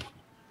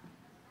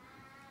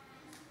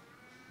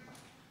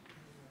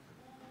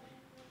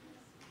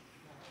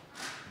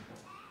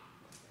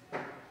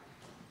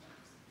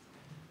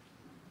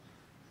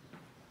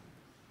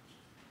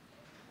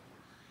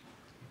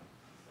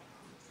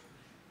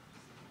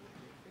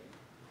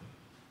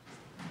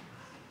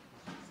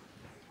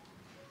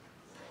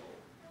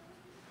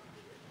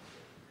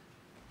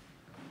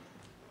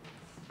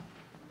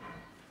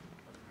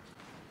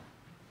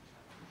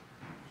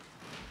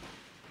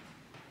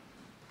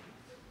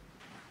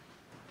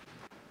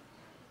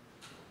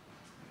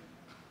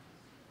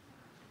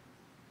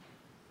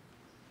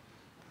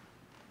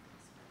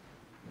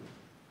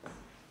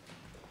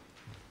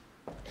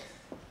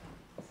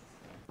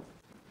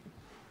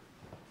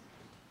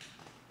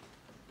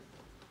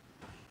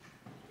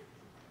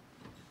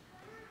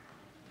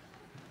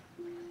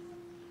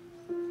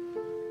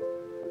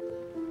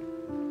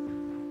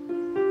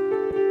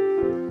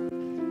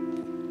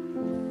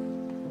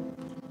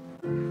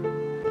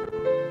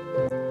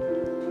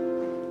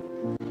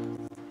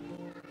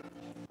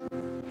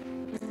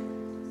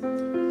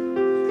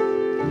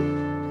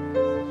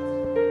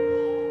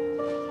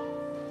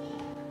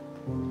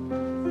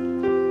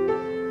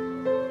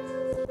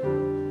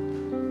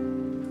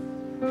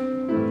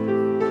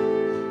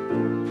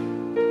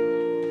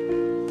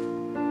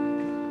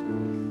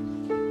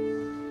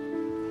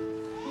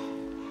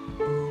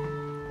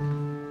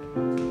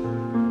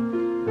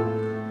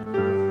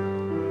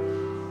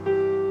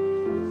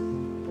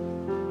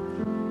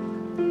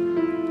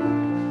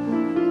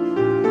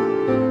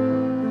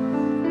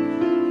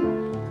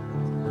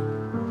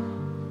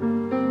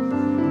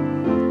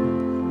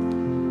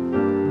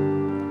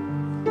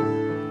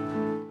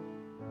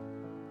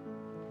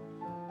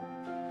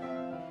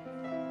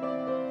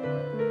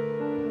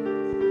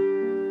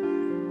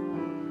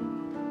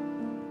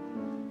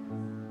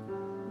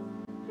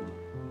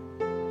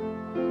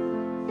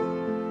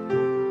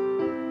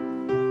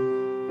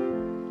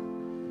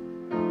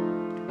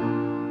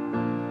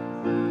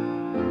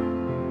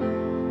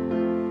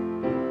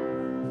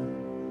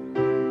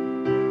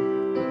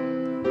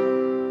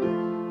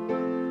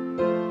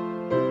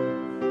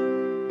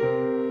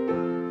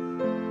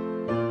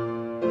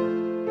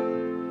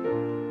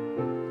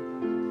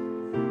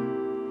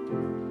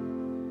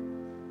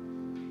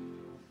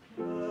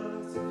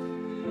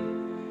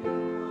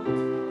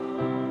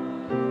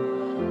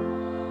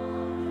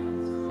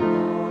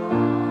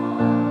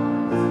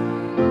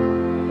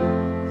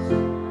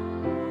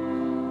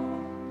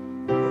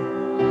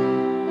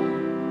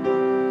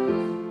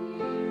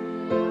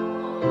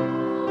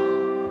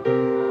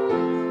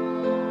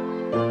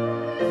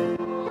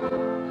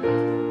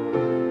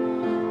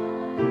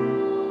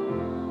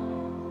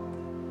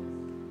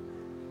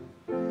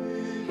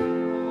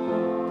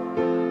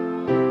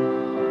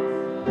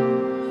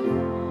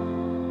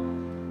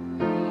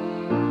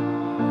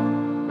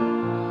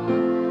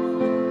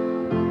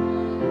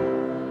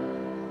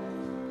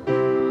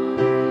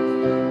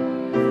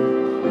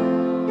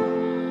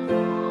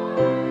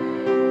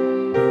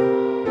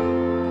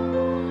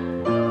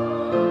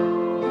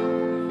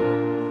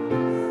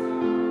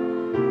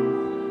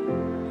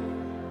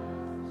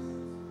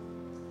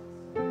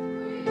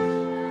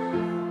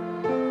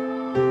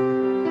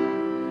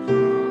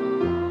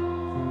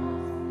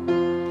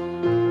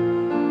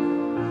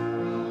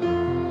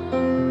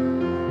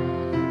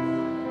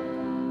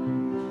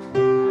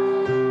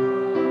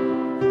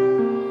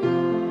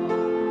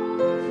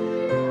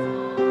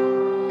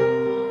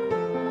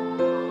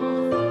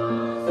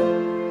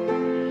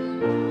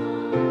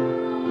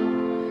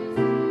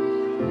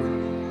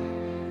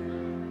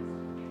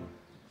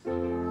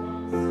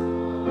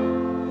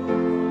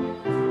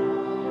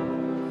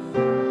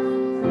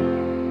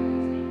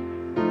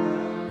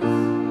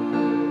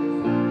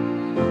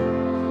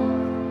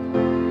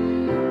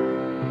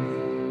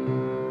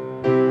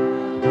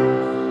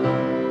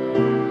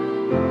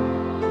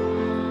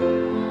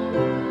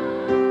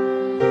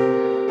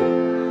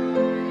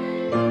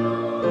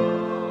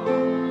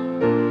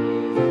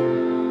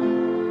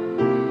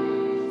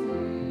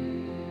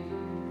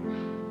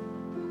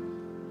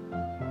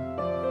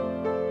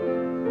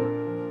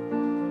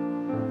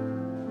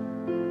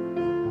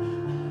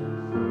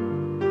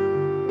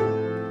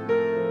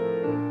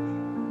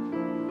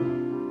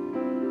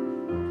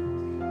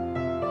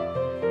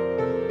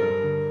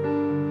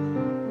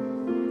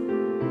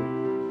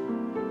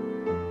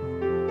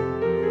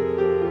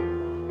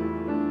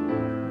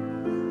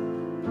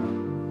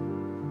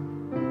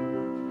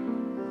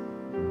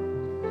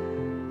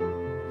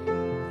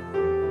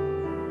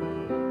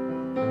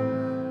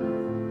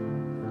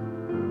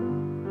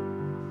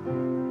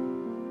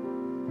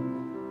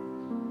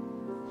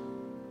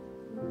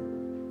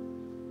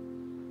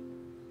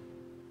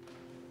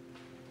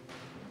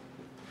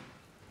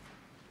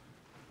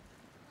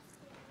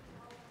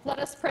 Let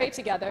us pray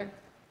together.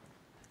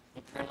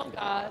 Eternal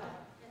God,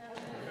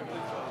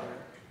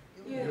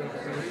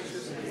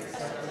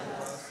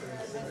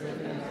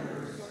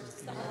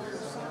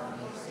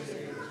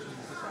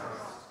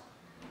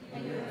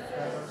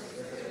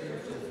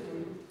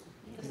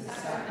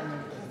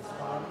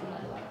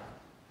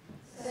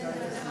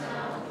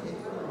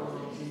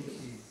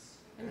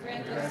 and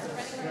grant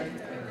us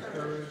strength and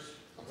courage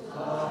to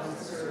love and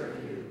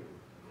serve you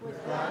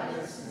with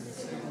gladness and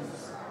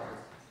singleness of heart,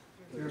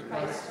 through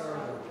Christ our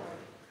Lord.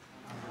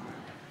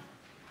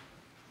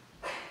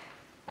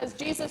 As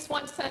Jesus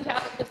once sent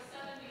out the 70,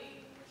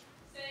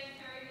 saying,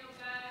 carry no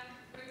bag,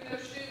 bring no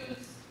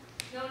shoes,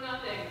 no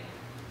nothing,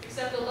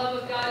 except the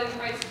love of God in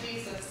Christ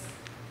Jesus.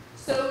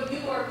 So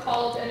you are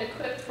called and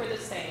equipped for the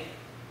same.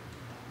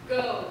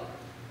 Go,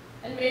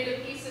 and may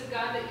the peace of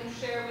God that you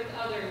share with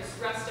others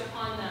rest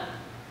upon them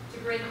to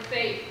bring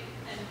faith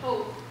and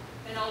hope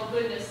and all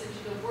goodness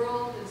into the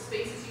world and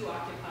spaces you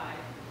occupy.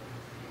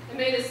 And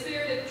may the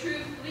Spirit of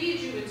truth lead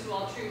you into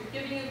all truth,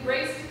 giving you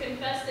grace to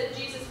confess that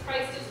Jesus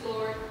Christ is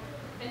Lord,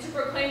 and to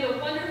proclaim the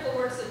wonderful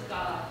works of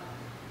God.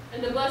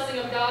 And the blessing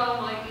of God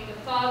Almighty, the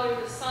Father,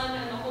 the Son,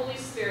 and the Holy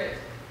Spirit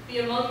be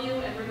among you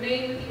and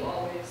remain with you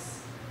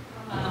always.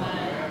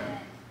 Amen.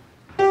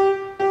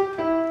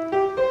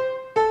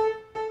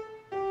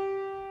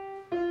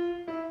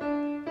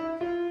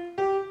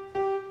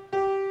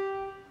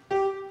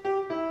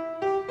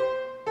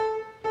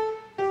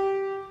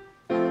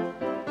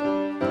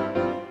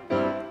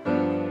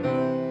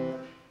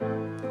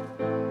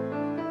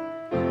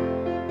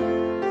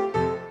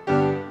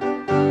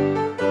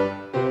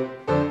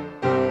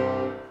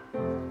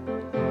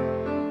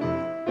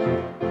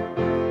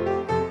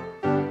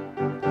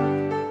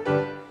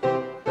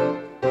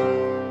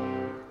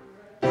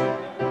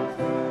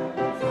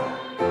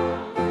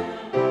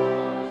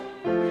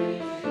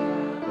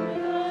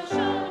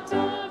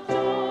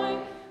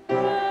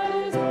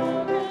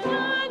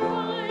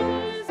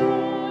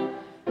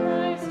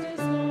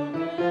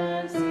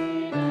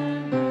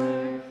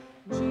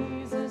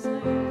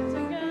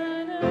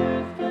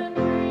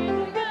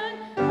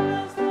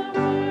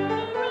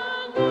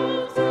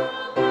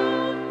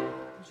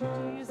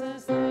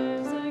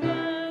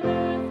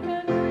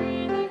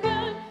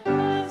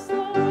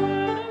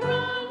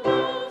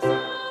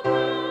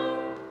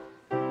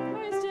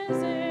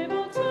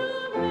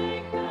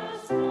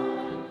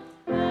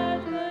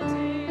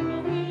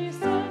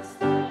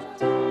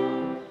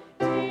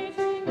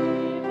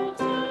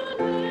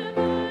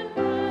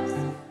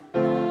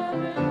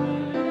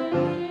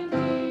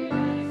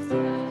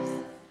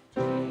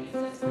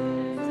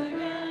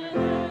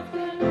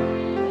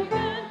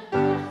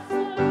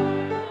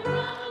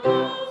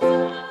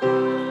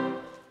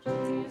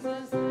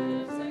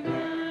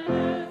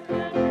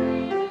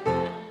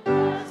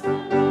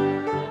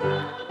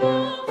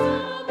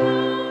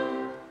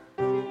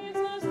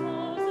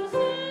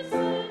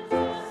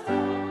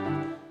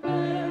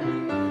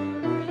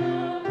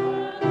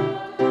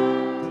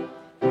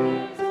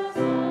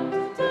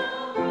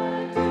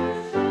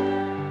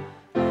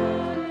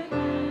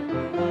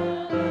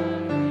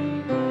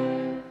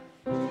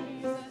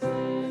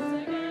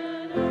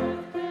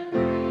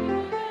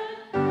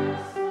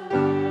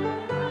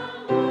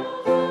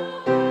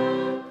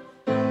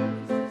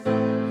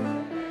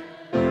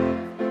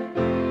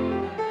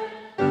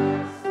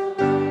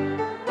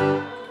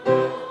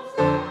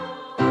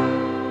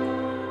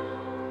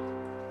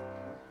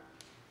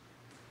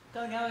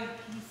 Go now in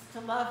peace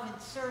to love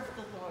and serve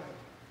the